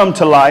should come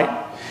to light.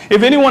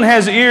 If anyone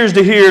has ears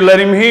to hear, let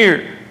him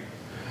hear.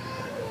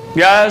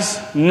 Guys,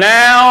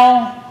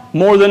 now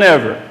more than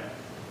ever,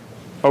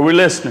 are we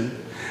listening?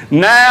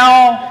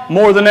 Now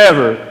more than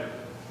ever,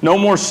 no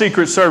more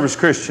Secret Service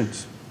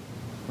Christians.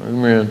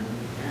 Amen.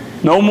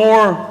 No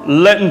more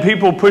letting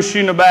people push you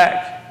in the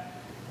back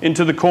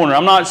into the corner.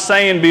 I'm not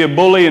saying be a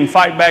bully and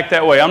fight back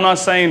that way. I'm not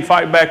saying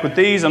fight back with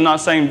these. I'm not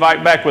saying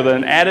fight back with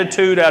an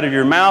attitude out of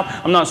your mouth.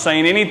 I'm not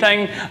saying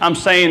anything. I'm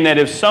saying that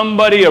if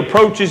somebody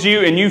approaches you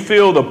and you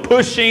feel the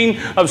pushing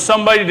of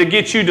somebody to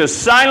get you to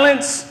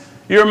silence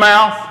your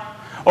mouth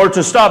or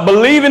to stop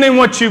believing in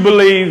what you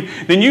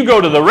believe, then you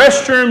go to the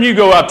restroom, you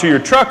go out to your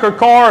truck or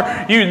car,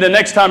 the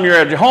next time you're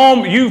at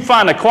home, you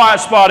find a quiet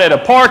spot at a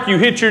park, you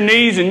hit your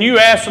knees and you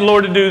ask the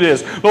Lord to do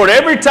this. Lord,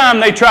 every time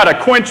they try to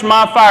quench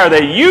my fire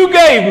that you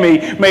gave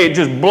me, may it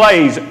just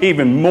blaze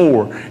even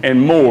more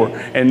and more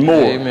and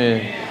more.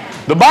 Amen.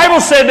 The Bible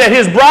said that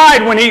His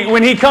bride,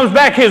 when he comes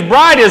back, His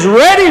bride is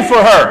ready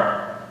for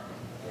her.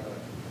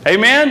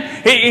 Amen?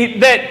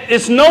 That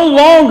it's no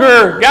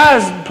longer,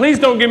 guys, please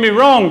don't get me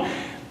wrong,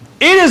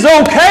 it is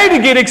okay to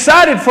get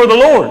excited for the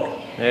Lord.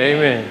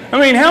 Amen. I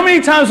mean, how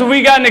many times have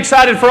we gotten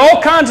excited for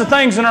all kinds of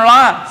things in our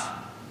lives?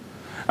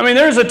 I mean,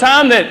 there's a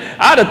time that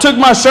I'd have took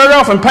my shirt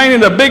off and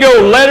painted a big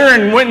old letter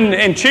and went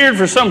and cheered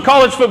for some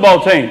college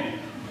football team.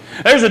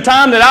 There's a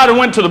time that I'd have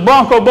went to the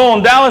Bronco Bowl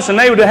in Dallas and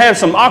they would have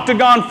some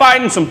octagon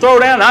fighting, some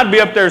throwdown, and I'd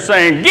be up there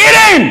saying,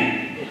 get him!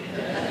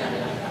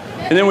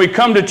 And then we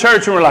come to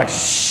church and we're like,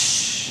 shh.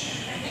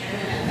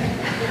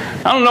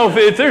 I don't know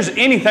if there's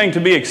anything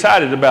to be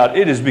excited about.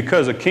 It is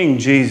because of King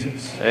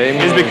Jesus.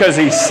 Amen. It's because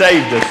He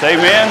saved us.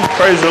 Amen.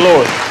 Praise the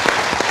Lord.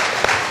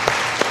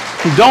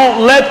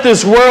 Don't let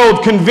this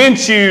world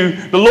convince you.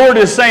 The Lord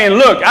is saying,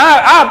 look,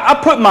 I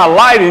put my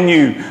light in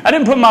you. I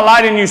didn't put my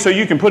light in you so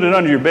you can put it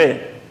under your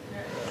bed.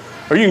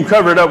 Or you can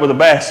cover it up with a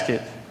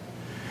basket.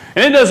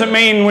 And it doesn't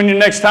mean when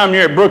next time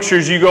you're at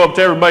Brookshire's, you go up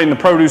to everybody in the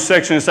produce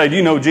section and say, do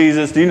you know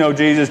Jesus? Do you know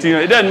Jesus? Do you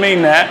know? It doesn't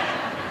mean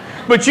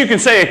that. But you can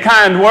say a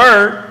kind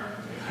word.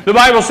 The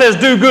Bible says,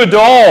 do good to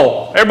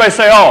all. Everybody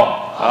say all.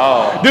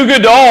 All. Do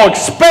good to all,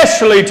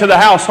 especially to the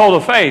household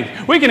of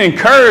faith. We can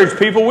encourage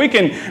people. We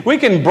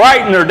can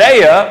brighten their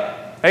day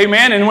up.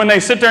 Amen. And when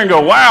they sit there and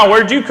go, wow,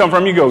 where'd you come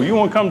from? You go, you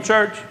want to come to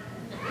church?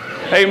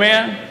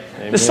 Amen.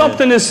 Amen. It's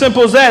something as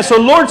simple as that. So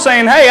the Lord's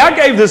saying, hey, I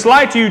gave this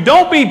light to you.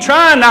 Don't be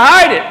trying to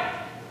hide it.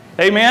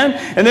 Amen.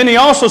 And then he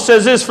also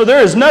says this, for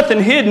there is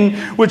nothing hidden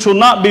which will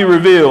not be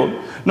revealed,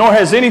 nor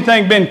has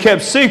anything been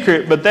kept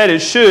secret, but that it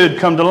should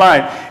come to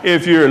light.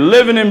 If you're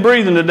living and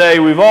breathing today,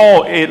 we've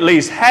all at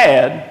least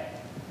had,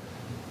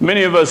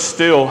 many of us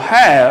still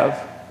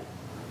have,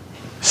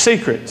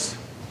 secrets.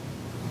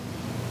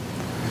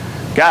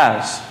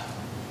 Guys,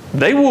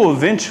 they will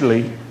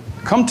eventually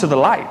come to the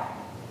light.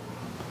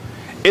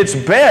 It's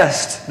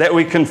best that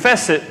we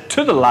confess it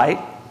to the light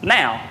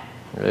now.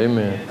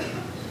 Amen.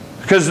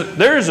 Because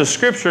there is a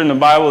scripture in the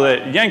Bible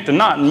that yanked a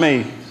knot in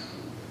me.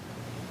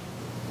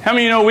 How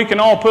many of you know we can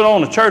all put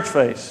on a church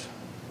face?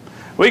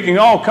 We can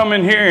all come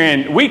in here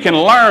and we can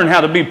learn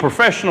how to be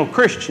professional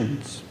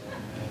Christians.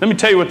 Let me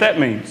tell you what that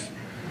means.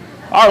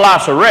 Our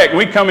life's a wreck.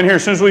 We come in here,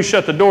 as soon as we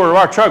shut the door of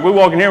our truck, we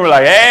walk in here, we're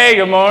like, hey,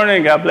 good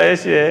morning, God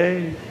bless you.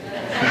 Hey.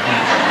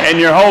 And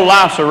your whole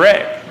life's a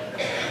wreck.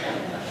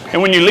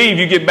 And when you leave,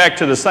 you get back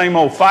to the same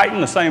old fighting,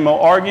 the same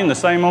old arguing, the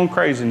same old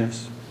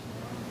craziness.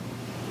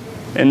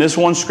 And this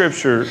one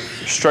scripture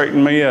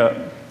straightened me up.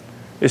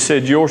 It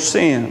said, your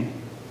sin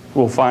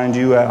will find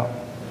you out.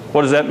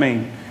 What does that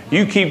mean?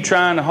 You keep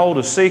trying to hold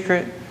a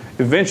secret,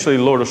 eventually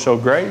the Lord will show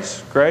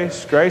grace,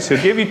 grace, grace.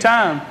 He'll give you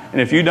time. And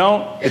if you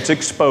don't, it's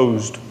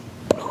exposed.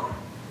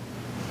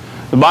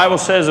 The Bible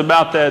says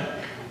about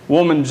that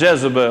woman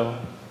Jezebel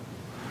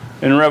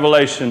in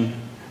Revelation,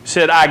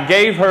 said, I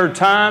gave her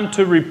time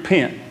to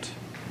repent,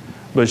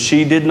 but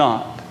she did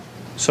not.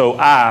 So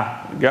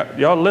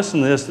y'all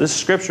listen to this. This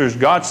scripture is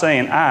God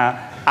saying,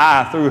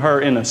 I threw her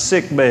in a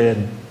sick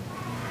bed.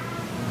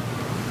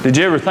 Did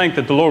you ever think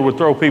that the Lord would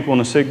throw people in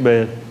a sick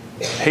bed?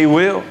 He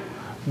will,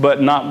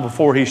 but not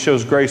before He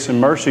shows grace and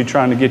mercy,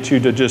 trying to get you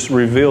to just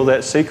reveal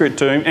that secret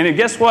to Him. And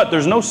guess what?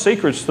 There's no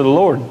secrets to the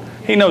Lord.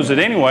 He knows it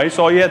anyway,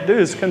 so all you have to do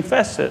is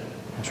confess it.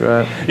 That's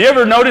right. You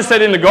ever notice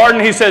that in the garden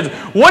He says,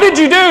 what did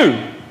you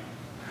do?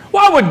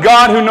 Why would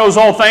God, who knows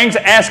all things,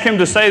 ask Him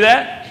to say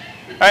that?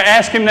 Or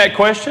ask Him that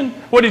question?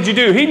 What did you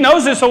do? He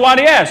knows it, so why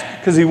did He ask?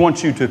 Because He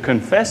wants you to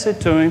confess it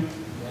to Him.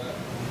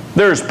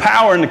 There's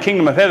power in the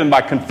kingdom of heaven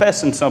by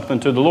confessing something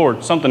to the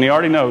Lord, something He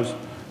already knows.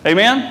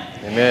 Amen?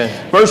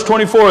 Amen. Verse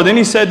 24, then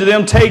He said to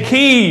them, take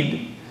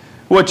heed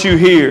what you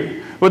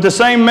hear. With the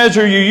same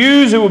measure you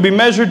use, it will be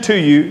measured to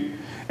you.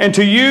 And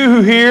to you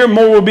who hear,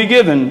 more will be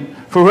given.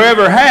 For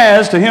whoever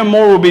has, to him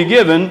more will be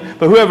given.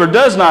 But whoever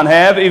does not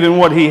have, even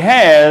what he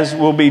has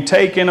will be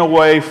taken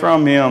away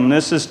from him.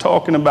 This is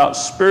talking about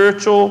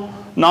spiritual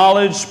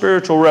knowledge,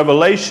 spiritual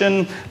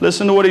revelation.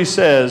 Listen to what he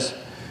says.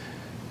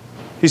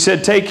 He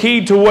said, take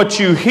heed to what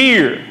you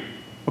hear.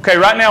 Okay,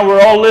 right now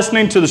we're all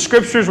listening to the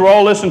scriptures. We're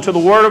all listening to the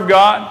Word of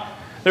God.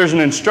 There's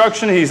an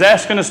instruction. He's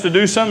asking us to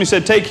do something. He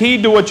said, take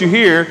heed to what you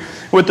hear.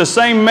 With the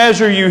same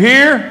measure you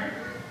hear?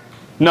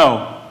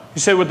 No. He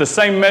said, with the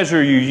same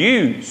measure you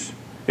use,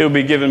 it will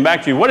be given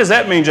back to you. What does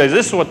that mean, Jay?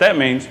 This is what that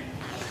means.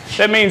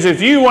 That means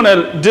if you want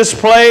to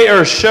display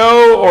or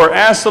show or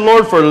ask the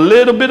Lord for a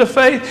little bit of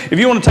faith, if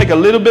you want to take a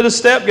little bit of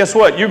step, guess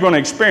what? You're going to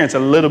experience a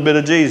little bit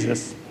of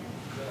Jesus.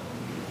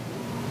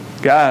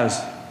 Guys,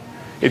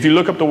 if you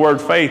look up the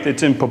word faith,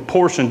 it's in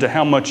proportion to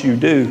how much you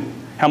do,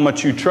 how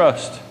much you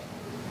trust.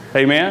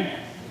 Amen?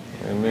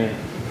 Amen.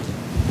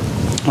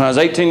 When I was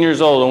 18 years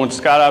old, I went to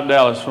skydive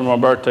Dallas for my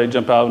birthday,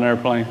 jump out of an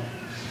airplane.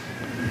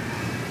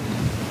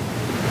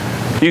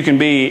 You can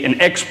be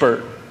an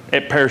expert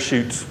at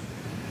parachutes.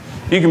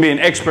 You can be an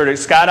expert at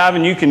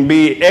skydiving. You can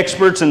be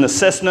experts in the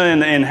Cessna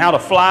and how to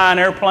fly an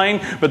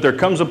airplane. But there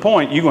comes a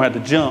point you're going to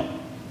have to jump.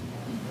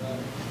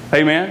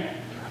 Amen?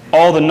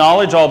 All the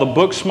knowledge, all the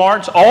book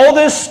smarts, all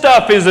this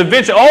stuff is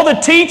eventually, all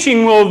the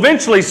teaching will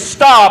eventually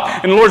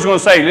stop. And the Lord's going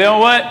to say, you know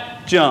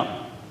what? Jump.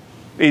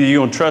 Either you're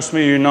going to trust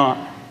me or you're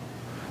not.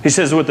 He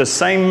says, with the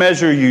same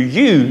measure you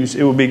use,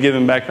 it will be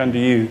given back unto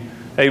you.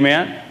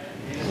 Amen?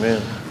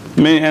 Amen.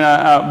 And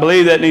I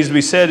believe that needs to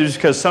be said is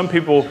because some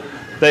people,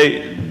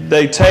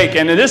 they take,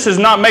 and this is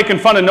not making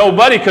fun of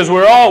nobody because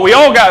we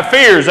all got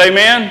fears,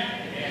 amen?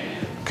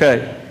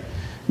 Okay.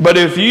 But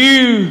if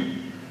you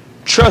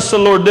trust the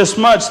Lord this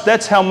much,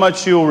 that's how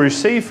much you'll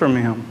receive from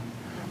Him.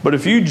 But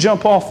if you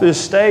jump off this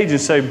stage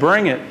and say,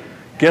 bring it,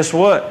 guess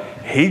what?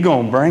 He's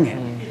going to bring it.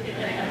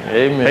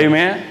 Amen.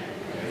 Amen?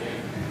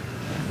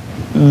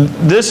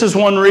 This is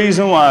one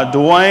reason why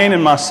Dwayne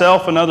and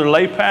myself and other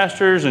lay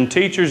pastors and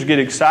teachers get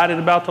excited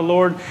about the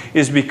Lord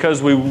is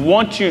because we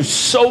want you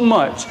so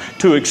much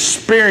to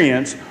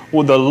experience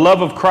with the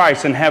love of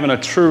Christ and having a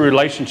true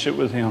relationship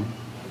with Him.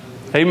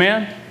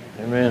 Amen?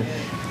 Amen.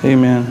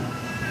 Amen.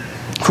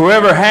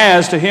 Whoever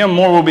has, to him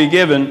more will be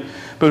given,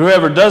 but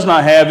whoever does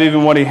not have,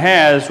 even what he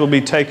has will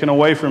be taken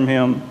away from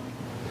him.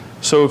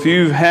 So if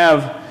you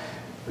have...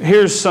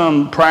 Here's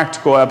some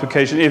practical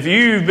application. If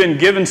you've been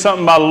given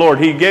something by the Lord,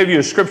 He gave you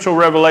a scriptural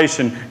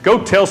revelation,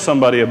 go tell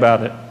somebody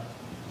about it.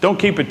 Don't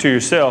keep it to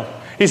yourself.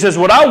 He says,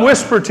 what I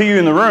whisper to you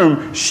in the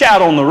room,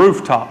 shout on the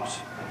rooftops.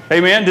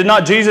 Amen? Did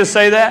not Jesus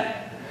say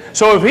that?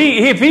 So if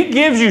he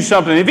gives you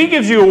something, if He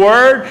gives you a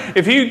word,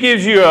 if He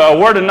gives you a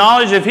word of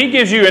knowledge, if He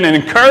gives you an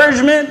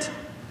encouragement,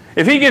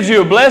 If He gives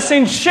you a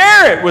blessing,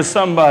 share it with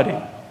somebody.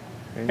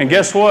 Amen. And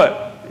guess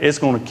what? It's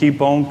going to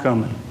keep on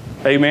coming.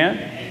 Amen?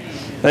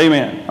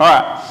 Amen. All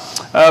right.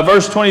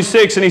 Verse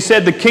 26, and he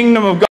said, the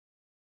kingdom of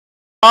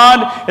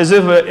God as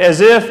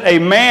if a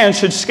man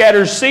should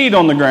scatter seed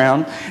on the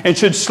ground, and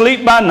should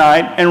sleep by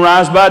night and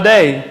rise by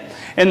day.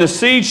 And the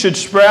seed should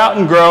sprout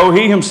and grow,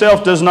 he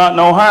himself does not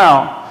know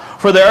how.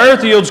 For the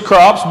earth yields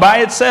crops by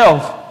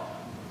itself.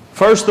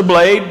 First the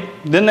blade,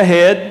 then the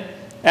head.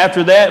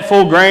 After that,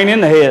 full grain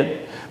in the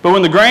head. But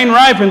when the grain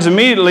ripens,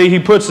 immediately he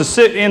puts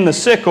in the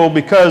sickle,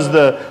 because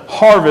the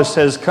harvest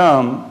has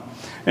come.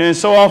 And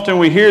so often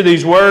we hear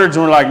these words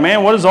and we're like,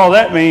 man, what does all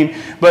that mean?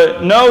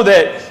 But know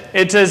that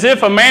it's as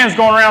if a man's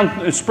going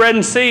around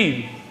spreading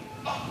seed.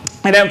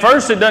 And at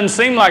first it doesn't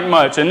seem like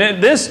much. And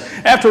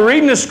after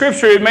reading the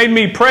scripture, it made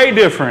me pray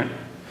different.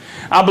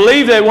 I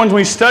believe that when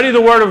we study the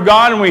Word of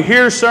God and we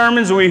hear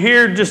sermons and we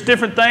hear just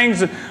different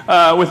things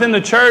within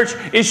the church,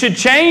 it should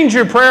change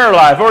your prayer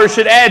life, or it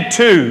should add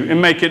to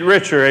and make it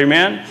richer.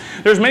 Amen?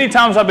 There's many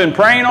times I've been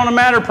praying on a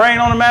matter, and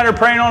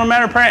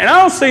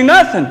I don't see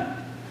nothing.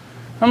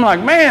 I'm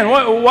like, man,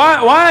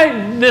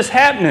 why this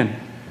happening?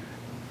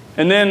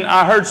 And then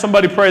I heard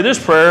somebody pray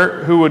this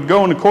prayer who would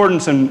go in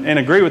accordance and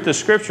agree with this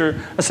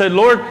scripture. I said,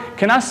 Lord,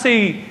 can I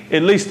see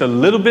at least a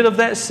little bit of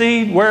that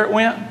seed where it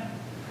went?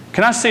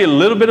 Can I see a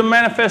little bit of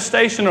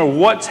manifestation of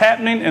what's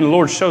happening? And the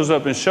Lord shows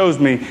up and shows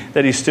me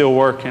that He's still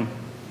working.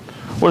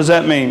 What does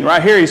that mean?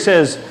 Right here He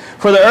says,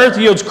 for the earth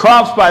yields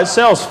crops by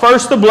itself.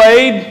 First the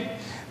blade,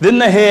 then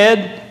the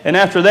head, and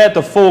after that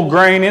the full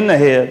grain in the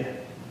head.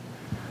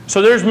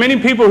 So there's many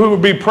people who will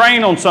be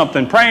praying on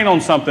something. They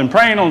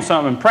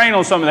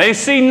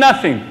see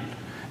nothing.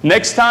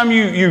 Next time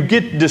you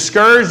get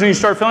discouraged and you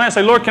start feeling that,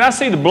 say, Lord, can I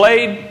see the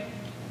blade?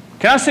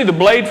 Can I see the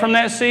blade from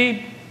that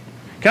seed?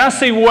 Can I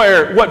see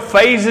what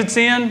phase it's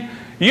in?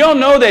 You don't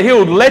know that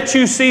He'll let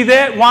you see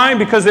that. Why?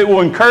 Because it will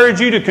encourage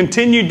you to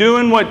continue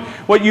doing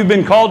what you've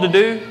been called to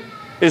do,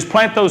 is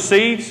plant those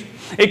seeds.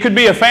 It could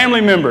be a family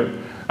member.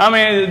 I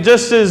mean,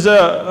 just as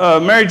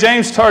Mary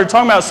James started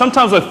talking about,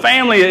 sometimes with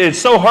family it's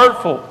so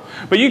hurtful.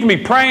 But you can be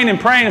praying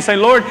and say,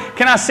 Lord,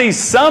 can I see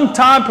some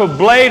type of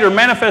blade or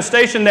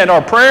manifestation that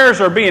our prayers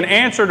are being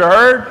answered or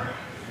heard?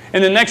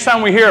 And the next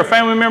time we hear a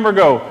family member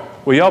go,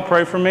 will y'all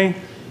pray for me?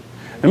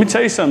 Let me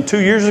tell you something. 2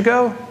 years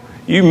ago,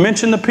 you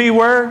mentioned the P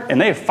word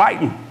and they're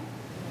fighting.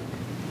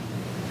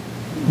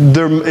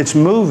 It's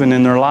moving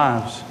in their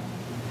lives.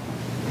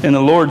 And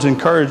the Lord's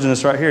encouraging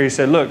us right here. He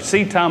said, look,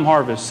 seed time,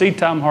 harvest.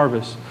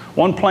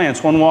 One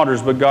plants, one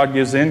waters, but God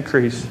gives the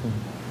increase.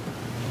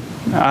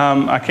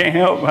 I can't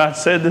help, I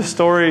said this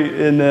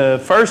story in the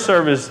first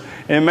service,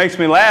 and it makes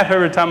me laugh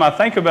every time I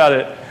think about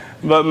it.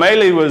 But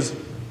Maylee was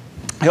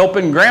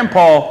helping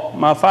Grandpa,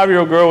 my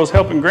 5-year-old girl was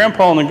helping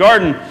Grandpa in the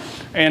garden,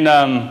 and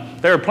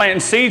they were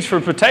planting seeds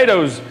for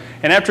potatoes.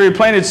 And after he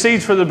planted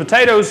seeds for the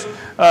potatoes,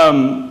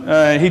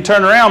 he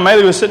turned around.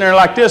 Maylee was sitting there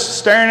like this,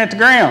 staring at the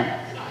ground.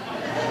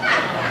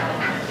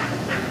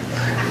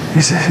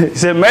 He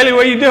said, Maylee,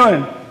 what are you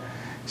doing?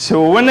 He said,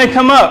 well, when they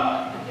come up.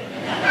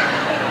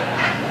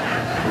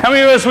 How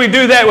many of us, we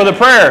do that with a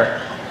prayer?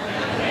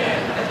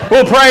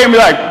 We'll pray and be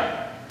like,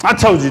 I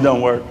told you it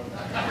don't work.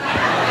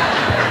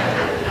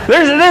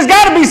 There's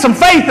got to be some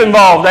faith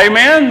involved,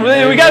 amen?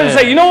 We got to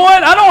say, you know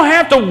what? I don't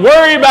have to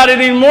worry about it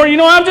anymore. You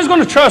know, I'm just going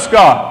to trust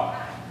God.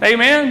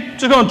 Amen?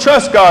 Just going to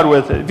trust God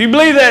with it. If you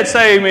believe that,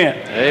 say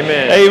amen.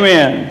 Amen.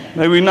 Amen.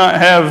 May we not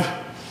have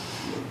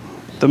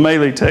the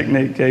Maylee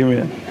technique.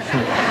 Amen.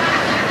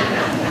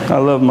 I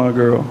love my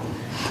girl.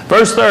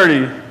 Verse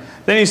 30.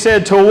 Then he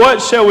said, to what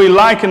shall we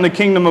liken the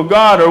kingdom of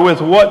God, or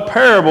with what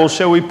parable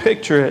shall we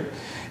picture it?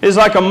 It is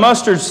like a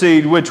mustard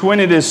seed, which when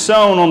it is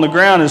sown on the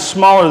ground is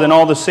smaller than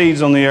all the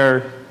seeds on the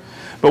earth.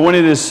 But when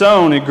it is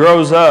sown, it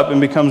grows up and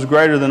becomes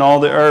greater than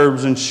all the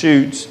herbs, and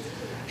shoots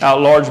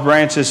out large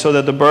branches, so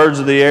that the birds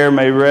of the air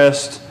may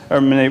rest, or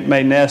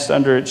may nest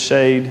under its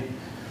shade.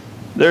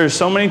 There are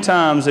so many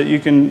times that you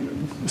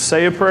can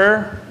say a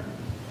prayer,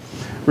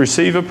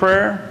 receive a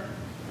prayer,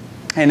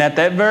 and at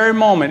that very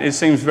moment, it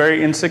seems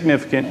very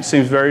insignificant. It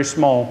seems very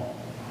small.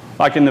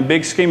 Like in the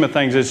big scheme of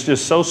things, it's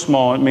just so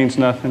small, it means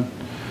nothing.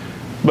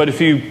 But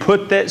if you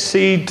put that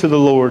seed to the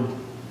Lord,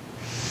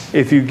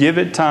 if you give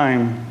it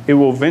time, it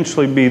will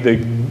eventually be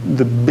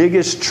the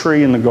biggest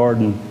tree in the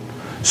garden.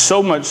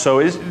 So much so.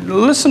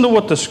 Listen to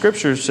what the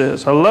Scripture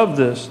says. I love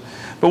this.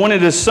 But when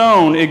it is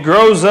sown, it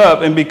grows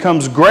up and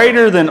becomes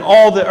greater than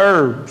all the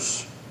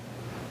herbs.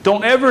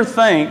 Don't ever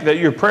think that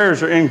your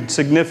prayers are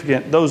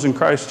insignificant, those in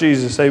Christ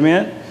Jesus,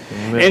 amen?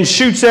 Amen. And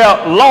shoots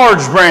out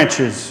large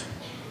branches.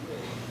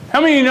 How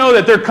many of you know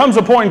that there comes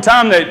a point in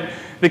time that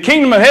the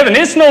kingdom of heaven,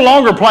 it's no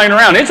longer playing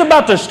around. It's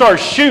about to start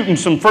shooting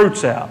some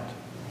fruits out.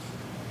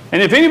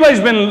 And if anybody's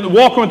been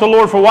walking with the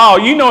Lord for a while,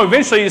 you know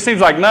eventually it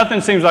seems like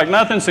nothing.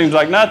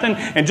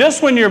 And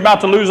just when you're about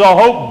to lose all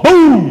hope,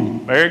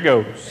 boom, there it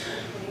goes.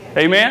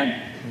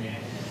 Amen?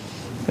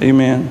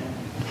 Amen.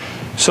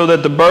 So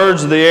that the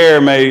birds of the air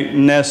may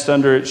nest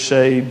under its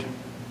shade.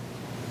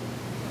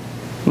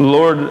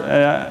 Lord,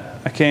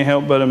 I can't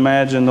help but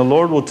imagine the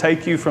Lord will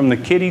take you from the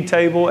kiddie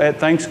table at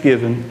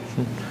Thanksgiving,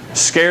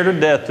 scared to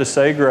death to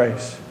say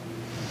grace,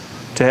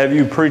 to have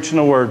you preaching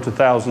a word to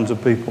thousands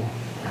of people.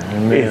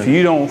 Amen. If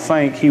you don't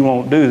think He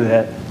won't do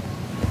that,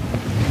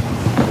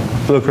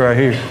 look right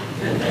here.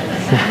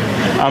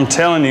 I'm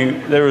telling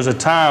you, there was a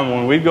time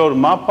when we'd go to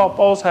my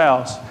papa's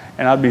house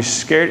and I'd be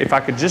scared. If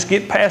I could just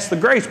get past the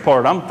grace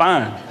part, I'm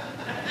fine.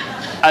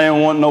 I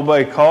didn't want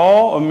nobody to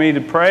call or me to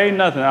pray,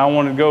 nothing. I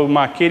wanted to go to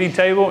my kiddie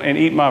table and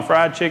eat my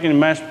fried chicken and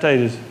mashed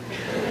potatoes.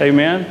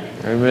 Amen?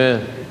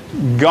 Amen.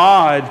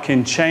 God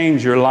can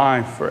change your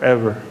life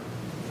forever.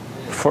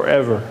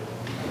 Forever.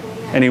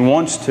 And He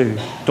wants to.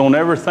 Don't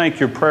ever think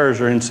your prayers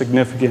are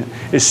insignificant.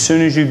 As soon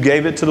as you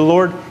gave it to the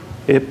Lord,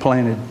 it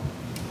planted.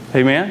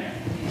 Amen?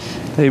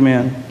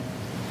 Amen.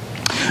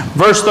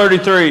 Verse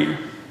 33.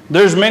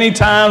 There's many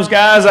times,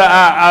 guys,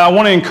 I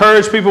want to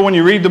encourage people when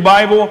you read the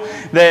Bible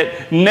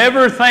that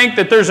never think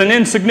that there's an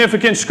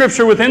insignificant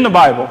scripture within the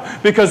Bible.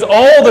 Because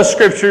all the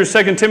scriptures,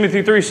 2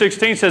 Timothy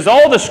 3:16 says,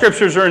 all the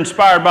scriptures are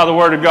inspired by the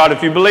Word of God.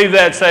 If you believe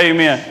that, say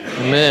amen.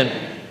 Amen.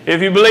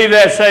 If you believe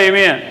that, say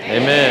amen.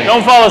 Amen.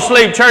 Don't fall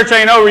asleep. Church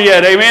ain't over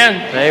yet.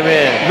 Amen.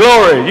 Amen.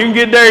 Glory. You can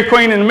get Dairy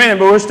Queen in a minute,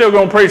 but we're still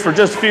going to preach for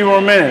just a few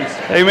more minutes.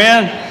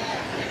 Amen.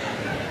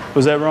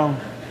 Was that wrong?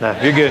 No,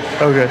 you're good.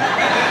 Okay.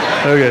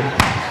 Okay.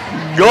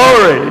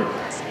 Glory.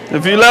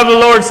 If you love the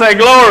Lord, say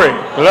glory.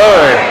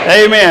 Glory.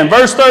 Amen.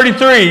 Verse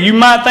 33. You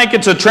might think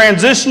it's a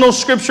transitional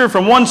scripture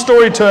from one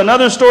story to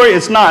another story.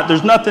 It's not.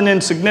 There's nothing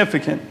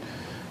insignificant.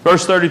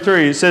 Verse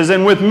 33. It says,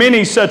 and with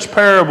many such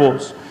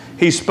parables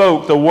He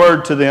spoke the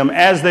word to them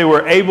as they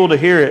were able to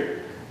hear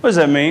it. What does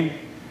that mean?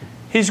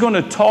 He's going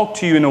to talk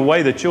to you in a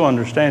way that you'll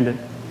understand it.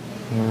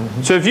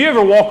 Mm-hmm. So if you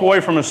ever walk away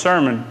from a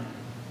sermon,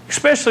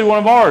 especially one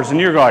of ours,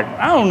 and you're like,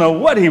 I don't know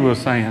what he was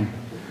saying,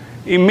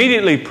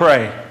 immediately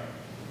pray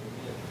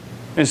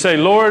and say,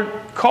 Lord,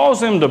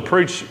 cause Him to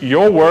preach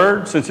Your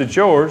word, since it's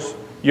Yours,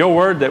 Your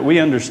word that we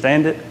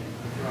understand it.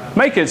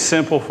 Make it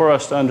simple for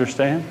us to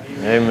understand.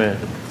 Amen.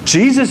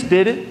 Jesus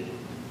did it,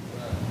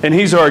 and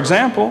He's our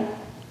example.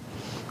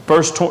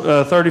 Verse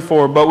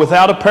 34, but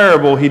without a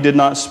parable He did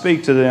not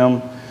speak to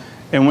them.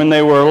 And when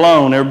they were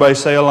alone, everybody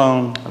say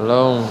alone.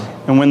 Alone.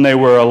 And when they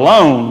were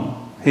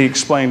alone, He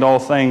explained all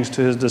things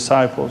to His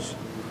disciples.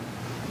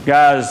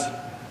 Guys,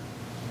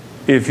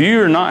 if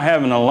you're not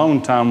having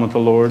alone time with the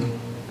Lord,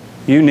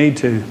 you need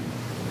to.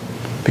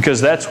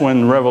 Because that's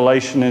when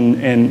revelation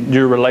and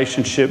your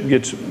relationship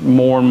gets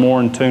more and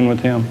more in tune with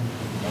Him.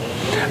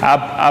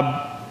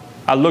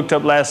 I looked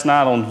up last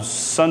night on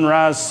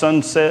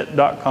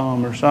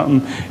sunrisesunset.com or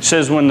something. It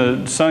says when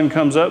the sun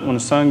comes up, when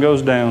the sun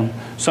goes down.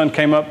 The sun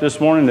came up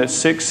this morning at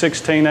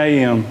 6:16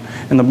 a.m.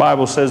 And the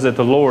Bible says that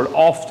the Lord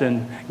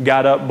often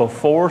got up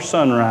before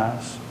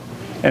sunrise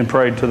and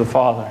prayed to the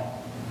Father.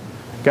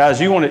 Guys,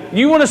 you want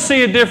to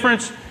see a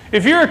difference?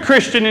 If you're a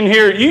Christian in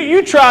here,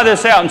 you try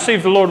this out and see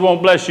if the Lord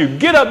won't bless you.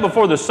 Get up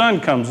before the sun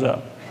comes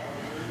up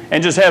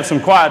and just have some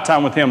quiet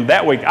time with Him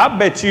that week. I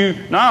bet you,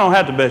 no, I don't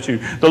have to bet you.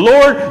 The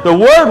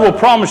Word will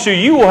promise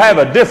you will have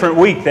a different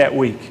week that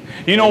week.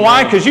 You know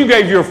why? Because you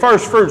gave your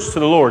first fruits to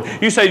the Lord.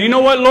 You say, you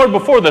know what, Lord,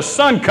 before the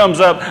sun comes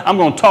up, I'm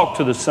going to talk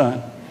to the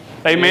sun.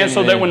 Amen?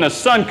 So that when the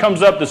sun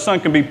comes up, the sun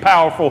can be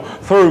powerful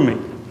through me.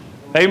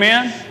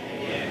 Amen?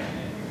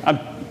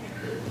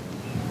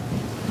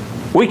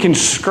 We can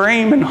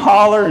scream and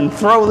holler and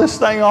throw this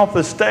thing off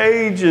the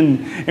stage,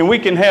 and we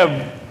can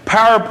have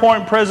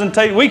PowerPoint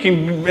presentation. We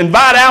can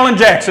invite Alan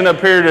Jackson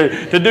up here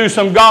to do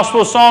some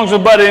gospel songs,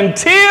 but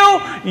until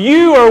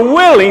you are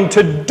willing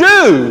to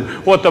do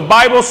what the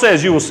Bible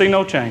says, you will see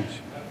no change.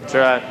 That's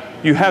right.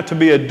 You have to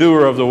be a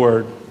doer of the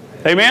Word.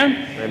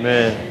 Amen?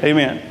 Amen.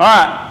 Amen. All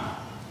right.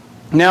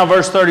 Now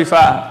verse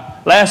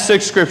 35. Last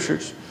 6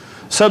 scriptures.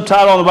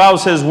 Subtitle on the Bible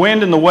says,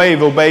 Wind and the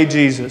wave obey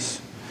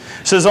Jesus.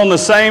 It says, on the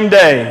same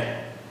day,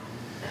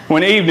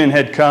 when evening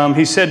had come,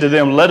 He said to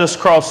them, let us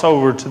cross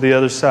over to the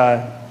other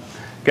side.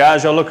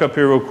 Guys, y'all look up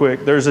here real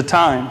quick. There's a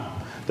time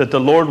that the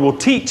Lord will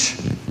teach.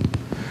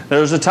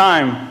 There's a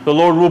time the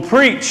Lord will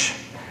preach.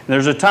 And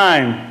there's a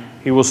time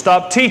He will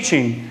stop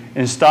teaching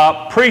and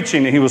stop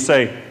preaching, and He will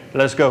say,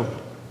 let's go.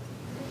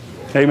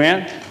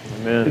 Amen?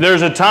 Amen.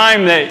 There's a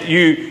time that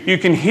you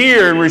can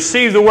hear and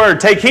receive the Word.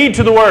 Take heed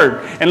to the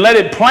Word and let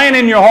it plant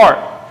in your heart.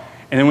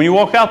 And then when you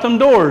walk out them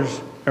doors,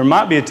 there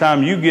might be a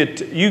time you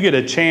get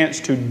a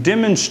chance to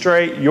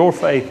demonstrate your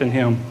faith in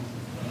Him.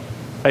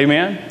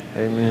 Amen?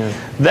 Amen.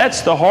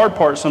 That's the hard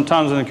part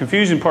sometimes, and the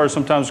confusing part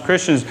sometimes.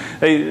 Christians,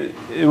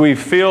 we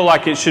feel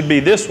like it should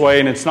be this way,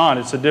 and it's not.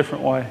 It's a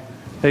different way.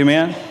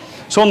 Amen?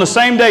 So on the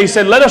same day, He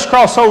said, let us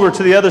cross over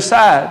to the other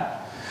side.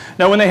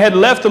 Now when they had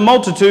left the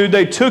multitude,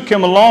 they took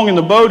Him along in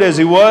the boat as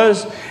He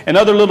was, and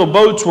other little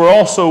boats were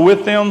also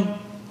with them.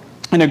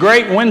 And a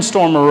great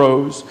windstorm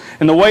arose,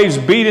 and the waves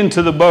beat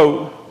into the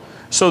boat,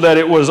 so that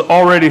it was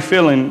already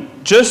filling.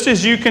 Just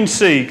as you can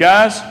see,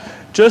 guys,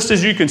 just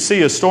as you can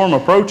see a storm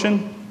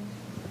approaching,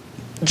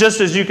 just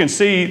as you can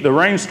see the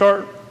rain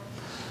start,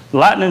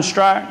 lightning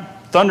strike,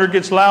 thunder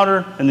gets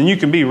louder, and then you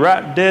can be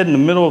right dead in the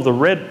middle of the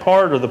red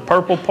part or the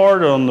purple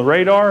part on the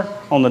radar,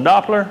 on the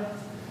Doppler.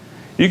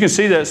 You can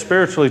see that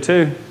spiritually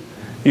too.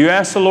 You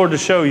ask the Lord to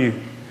show you.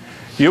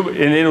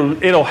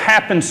 And it'll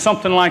happen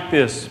something like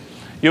this.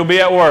 You'll be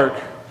at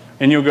work,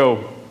 and you'll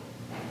go,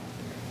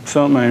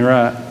 something ain't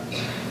right.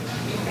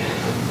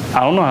 I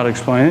don't know how to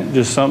explain it,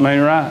 just something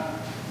ain't right.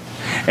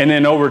 And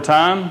then over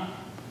time,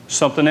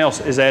 something else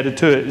is added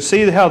to it.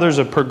 See how there's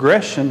a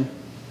progression?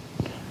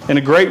 And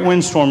a great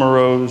windstorm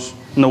arose,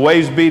 and the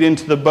waves beat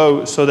into the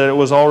boat so that it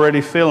was already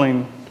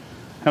filling.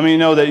 How many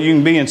know that you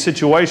can be in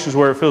situations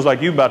where it feels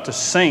like you're about to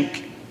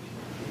sink?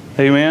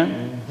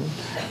 Amen?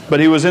 But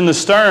he was in the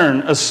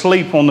stern,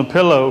 asleep on the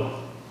pillow.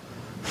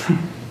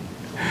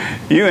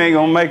 You ain't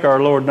going to make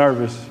our Lord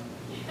nervous.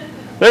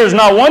 There's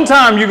not one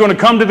time you're going to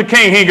come to the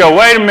king. He go,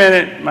 wait a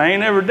minute, I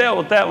ain't ever dealt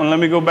with that one. Let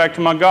me go back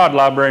to my God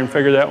library and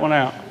figure that one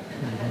out.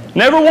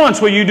 Never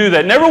once will you do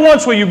that. Never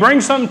once will you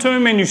bring something to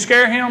him and you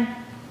scare him.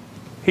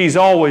 He's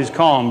always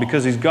calm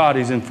because he's God.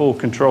 He's in full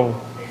control.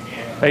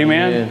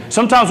 Amen? Amen.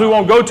 Sometimes we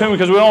won't go to him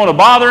because we don't want to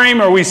bother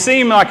him, or we see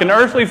him like an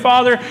earthly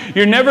father.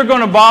 You're never going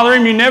to bother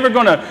him. You're never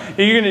going to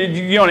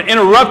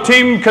interrupt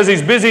him because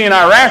he's busy in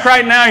Iraq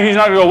right now. He's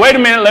not going to go, wait a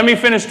minute, let me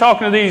finish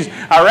talking to these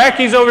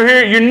Iraqis over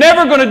here. You're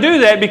never going to do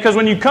that because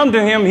when you come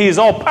to him, he is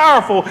all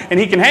powerful and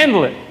he can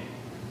handle it.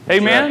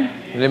 Amen?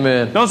 Right.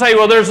 Amen. Don't say,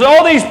 well, there's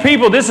all these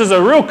people. This is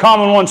a real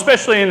common one,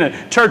 especially in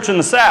the church in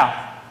the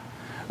South.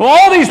 Well,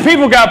 all these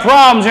people got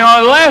problems. You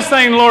know, the last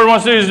thing the Lord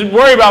wants to do is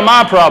worry about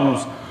my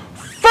problems.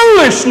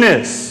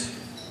 Foolishness.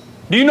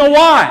 Do you know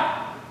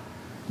why?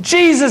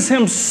 Jesus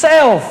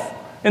himself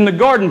in the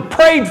garden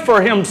prayed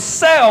for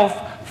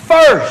himself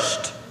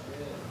first.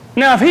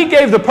 Now, if he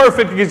gave the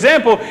perfect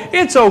example,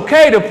 it's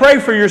okay to pray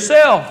for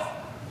yourself.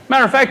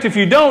 Matter of fact, if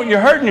you don't, you're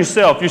hurting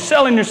yourself. You're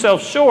selling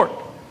yourself short.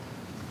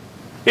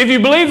 If you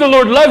believe the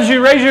Lord loves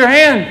you, raise your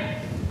hand.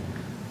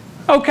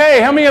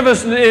 Okay, how many of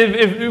us,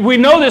 if we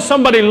know that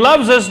somebody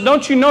loves us,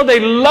 don't you know they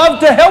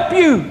love to help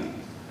you?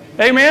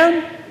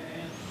 Amen?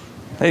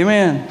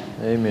 Amen.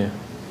 Amen.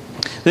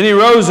 Then he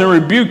rose and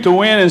rebuked the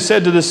wind and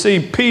said to the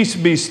sea, peace,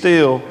 be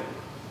still.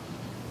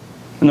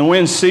 And the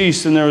wind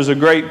ceased and there was a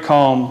great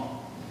calm.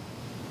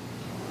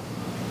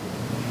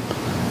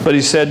 But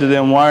he said to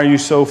them, why are you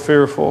so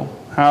fearful?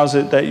 How is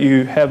it that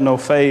you have no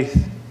faith?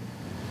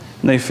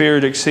 And they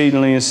feared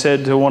exceedingly and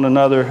said to one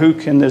another, who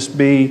can this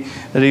be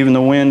that even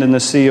the wind and the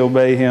sea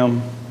obey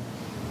him?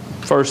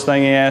 First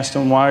thing he asked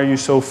them, why are you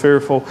so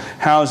fearful?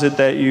 How is it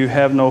that you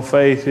have no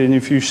faith? And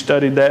if you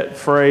studied that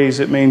phrase,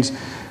 it means,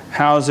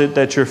 how is it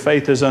that your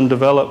faith is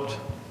undeveloped?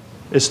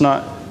 It's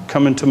not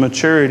coming to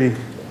maturity.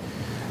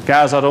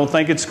 Guys, I don't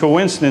think it's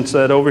coincidence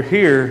that over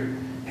here,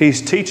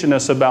 he's teaching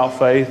us about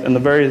faith, and the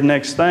very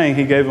next thing,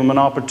 he gave them an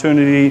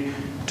opportunity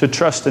to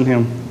trust in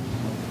him.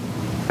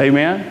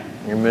 Amen?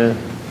 Amen.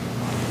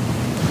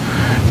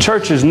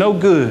 Church is no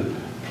good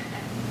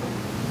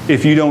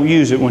if you don't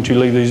use it once you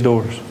leave these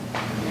doors.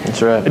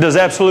 That's right. It does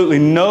absolutely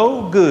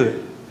no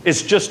good.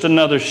 It's just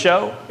another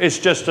show. It's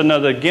just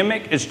another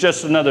gimmick. It's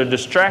just another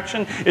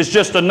distraction. It's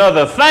just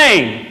another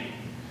thing.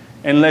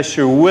 Unless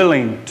you're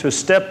willing to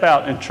step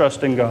out and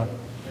trust in God.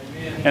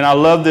 Amen. And I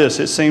love this.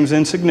 It seems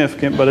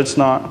insignificant, but it's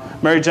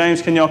not. Mary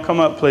James, can y'all come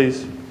up,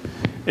 please?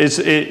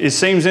 It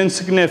seems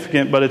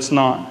insignificant, but it's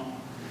not.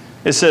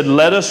 It said,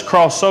 let us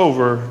cross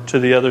over to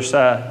the other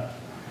side.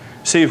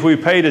 See, if we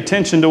paid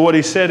attention to what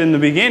he said in the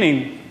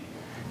beginning,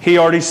 he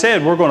already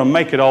said we're going to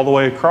make it all the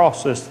way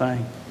across this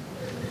thing.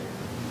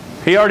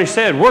 He already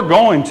said we're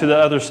going to the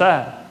other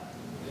side.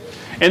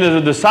 And if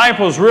the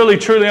disciples really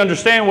truly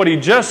understand what he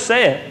just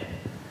said,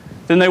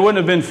 then they wouldn't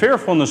have been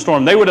fearful in the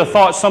storm. They would have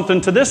thought something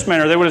to this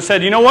manner. They would have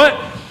said, you know what?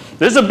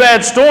 This is a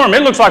bad storm.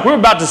 It looks like we're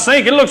about to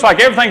sink. It looks like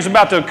everything's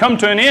about to come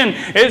to an end.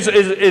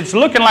 It's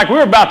looking like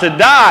we're about to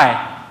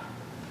die.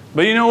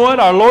 But you know what?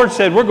 Our Lord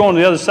said we're going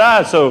to the other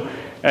side. So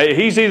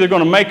he's either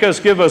going to make us,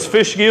 give us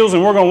fish gills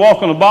and we're going to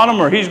walk on the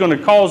bottom, or he's going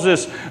to cause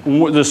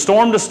the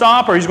storm to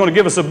stop, or he's going to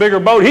give us a bigger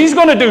boat. He's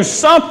going to do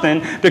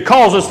something to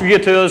cause us to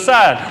get to the other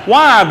side.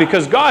 Why?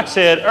 Because God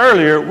said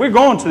earlier, we're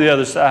going to the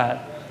other side.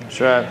 That's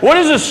right. What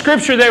is a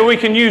scripture that we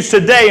can use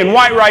today in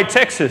Whitewright,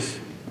 Texas?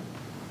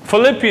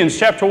 Philippians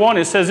chapter 1,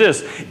 it says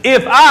this.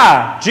 If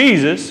I,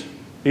 Jesus,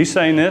 he's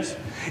saying this,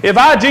 if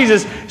I,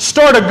 Jesus,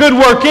 start a good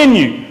work in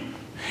you,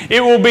 it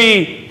will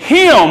be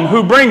him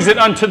who brings it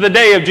unto the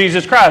day of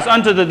Jesus Christ,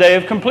 unto the day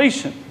of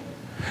completion.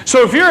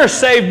 So if you're a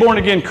saved,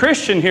 born-again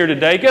Christian here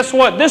today, guess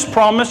what? This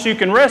promise you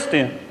can rest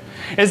in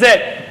is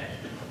that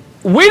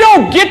we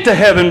don't get to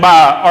heaven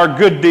by our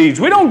good deeds.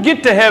 We don't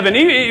get to heaven.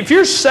 If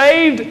you're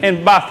saved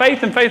and by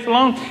faith and faith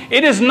alone,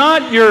 it is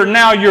not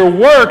your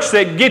works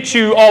that get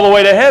you all the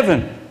way to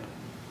heaven.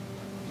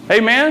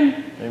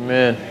 Amen?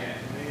 Amen.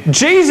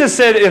 Jesus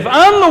said, if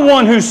I'm the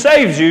one who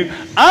saves you,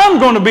 I'm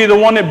going to be the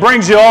one that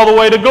brings you all the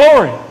way to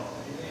glory.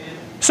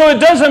 So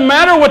it doesn't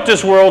matter what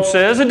this world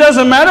says. It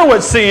doesn't matter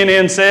what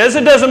CNN says.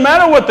 It doesn't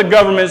matter what the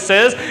government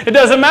says. It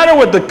doesn't matter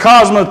what the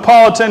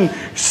cosmopolitan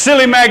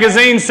silly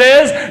magazine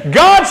says.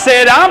 God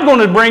said, I'm going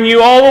to bring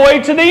you all the way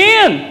to the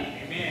end.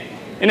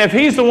 And if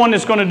He's the one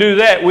that's going to do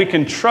that, we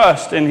can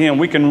trust in Him.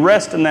 We can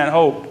rest in that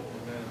hope.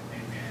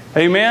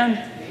 Amen?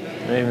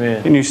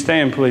 Amen. Can you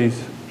stand, please?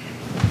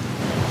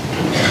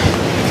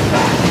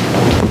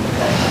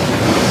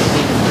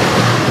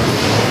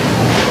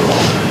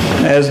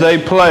 As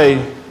they play,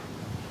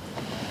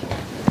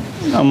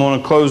 I'm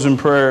going to close in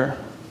prayer.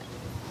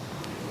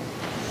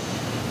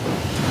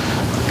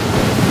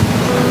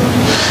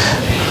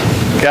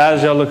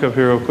 Guys, y'all look up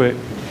here real quick.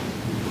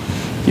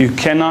 You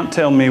cannot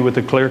tell me with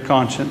a clear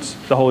conscience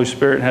the Holy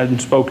Spirit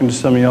hasn't spoken to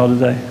some of y'all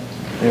today.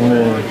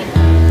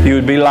 Amen. You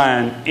would be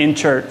lying in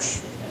church.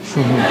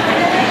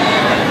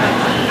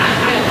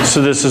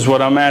 So this is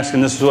what I'm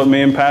asking. This is what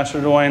me and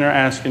Pastor Dwayne are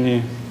asking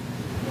you.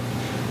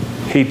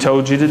 He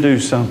told you to do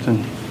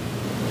something.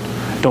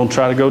 Don't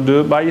try to go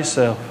do it by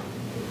yourself.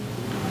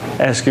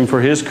 Ask Him for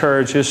His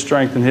courage, His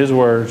strength, and His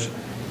words.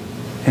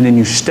 And then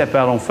you step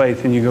out on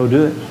faith and you go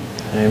do it.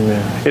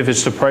 Amen. If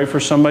it's to pray for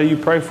somebody, you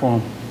pray for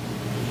them.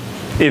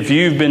 If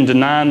you've been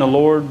denying the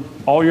Lord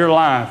all your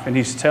life and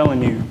He's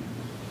telling you,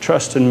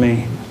 trust in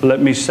me, let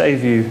me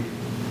save you,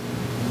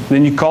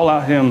 then you call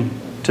out Him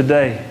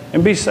today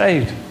and be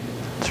saved.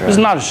 That's right. This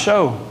is not a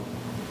show.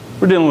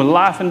 We're dealing with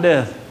life and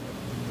death.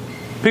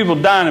 People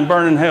dying and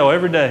burning in hell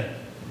every day.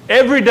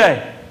 Every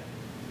day.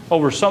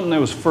 Over something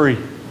that was free.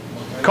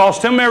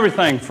 Cost Him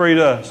everything, free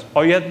to us.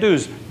 All you have to do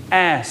is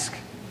ask.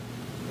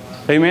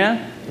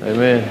 Amen?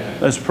 Amen.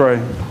 Let's pray.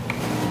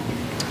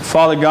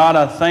 Father God,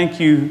 I thank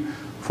You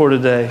for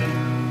today.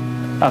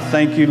 I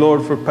thank You,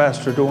 Lord, for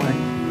Pastor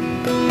Dwayne.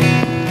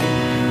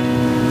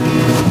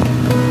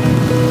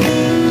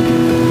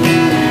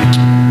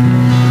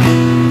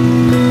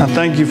 I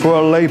thank You for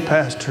our lay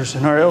pastors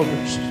and our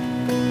elders.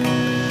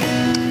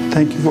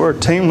 Thank You for our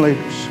team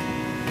leaders.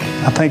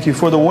 I thank You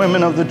for the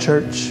women of the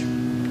church.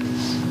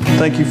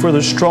 Thank You for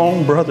the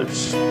strong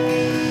brothers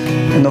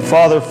and the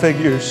father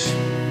figures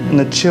and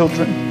the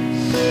children.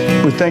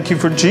 We thank You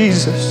for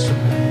Jesus.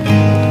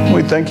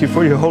 We thank You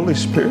for Your Holy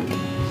Spirit.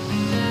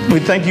 We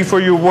thank You for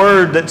Your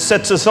Word that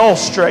sets us all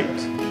straight.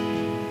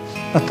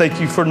 I thank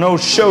You for no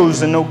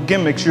shows and no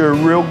gimmicks. You're a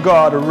real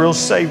God, a real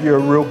Savior, a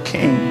real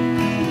King.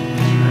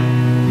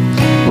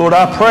 Lord,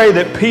 I pray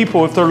that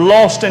people, if they're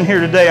lost in here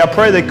today, I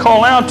pray they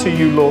call out to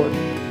You, Lord.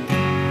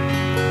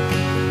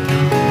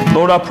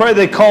 Lord, I pray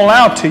they call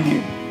out to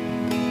You.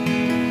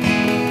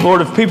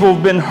 Lord, if people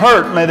have been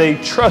hurt, may they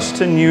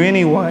trust in You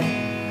anyway.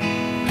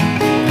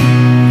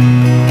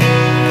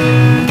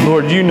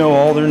 Lord, You know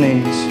all their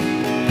needs.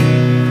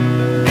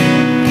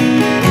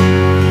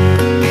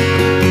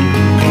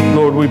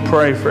 Lord, we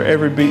pray for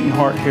every beating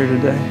heart here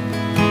today.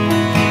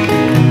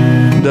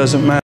 It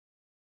doesn't matter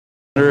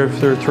if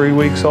they're 3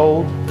 weeks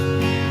old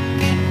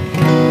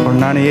or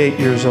 98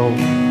 years old.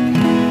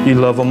 You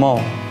love them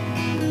all.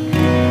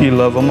 You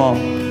love them all.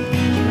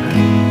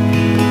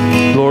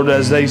 Lord,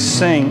 as they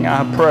sing,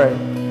 I pray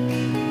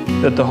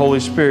that the Holy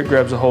Spirit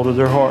grabs a hold of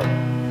their heart.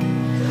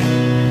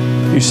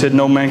 You said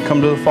no man come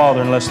to the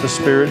Father unless the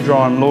Spirit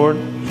draw him. Lord,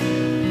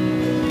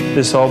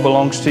 this all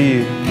belongs to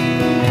You.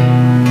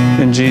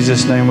 In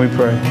Jesus' name we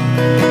pray.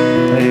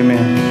 Amen.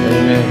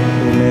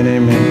 Amen.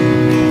 Amen.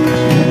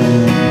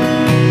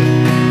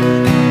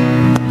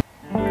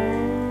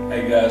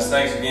 Hey guys,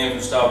 thanks again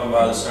for stopping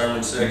by the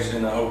sermon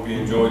section. I hope you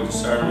enjoyed the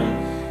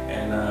sermon.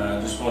 And I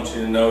just want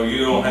you to know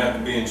you don't have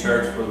to be in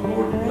church for the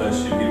Lord to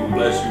bless you. He will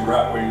bless you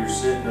right where you're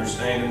sitting or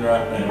standing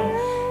right now.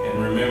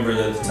 And remember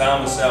that the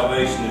time of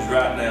salvation is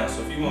right now.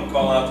 So if you want to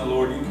call out to the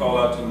Lord, you call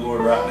out to the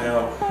Lord right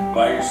now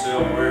by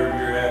yourself, wherever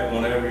you're at,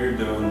 whatever you're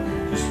doing.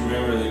 Just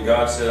remember that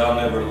God said, I'll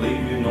never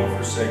leave you nor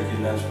forsake you.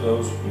 And that's for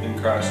those in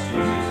Christ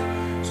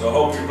Jesus. So I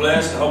hope you're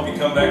blessed. I hope you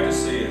come back to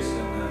see us.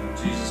 And in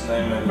Jesus'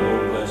 name, may the Lord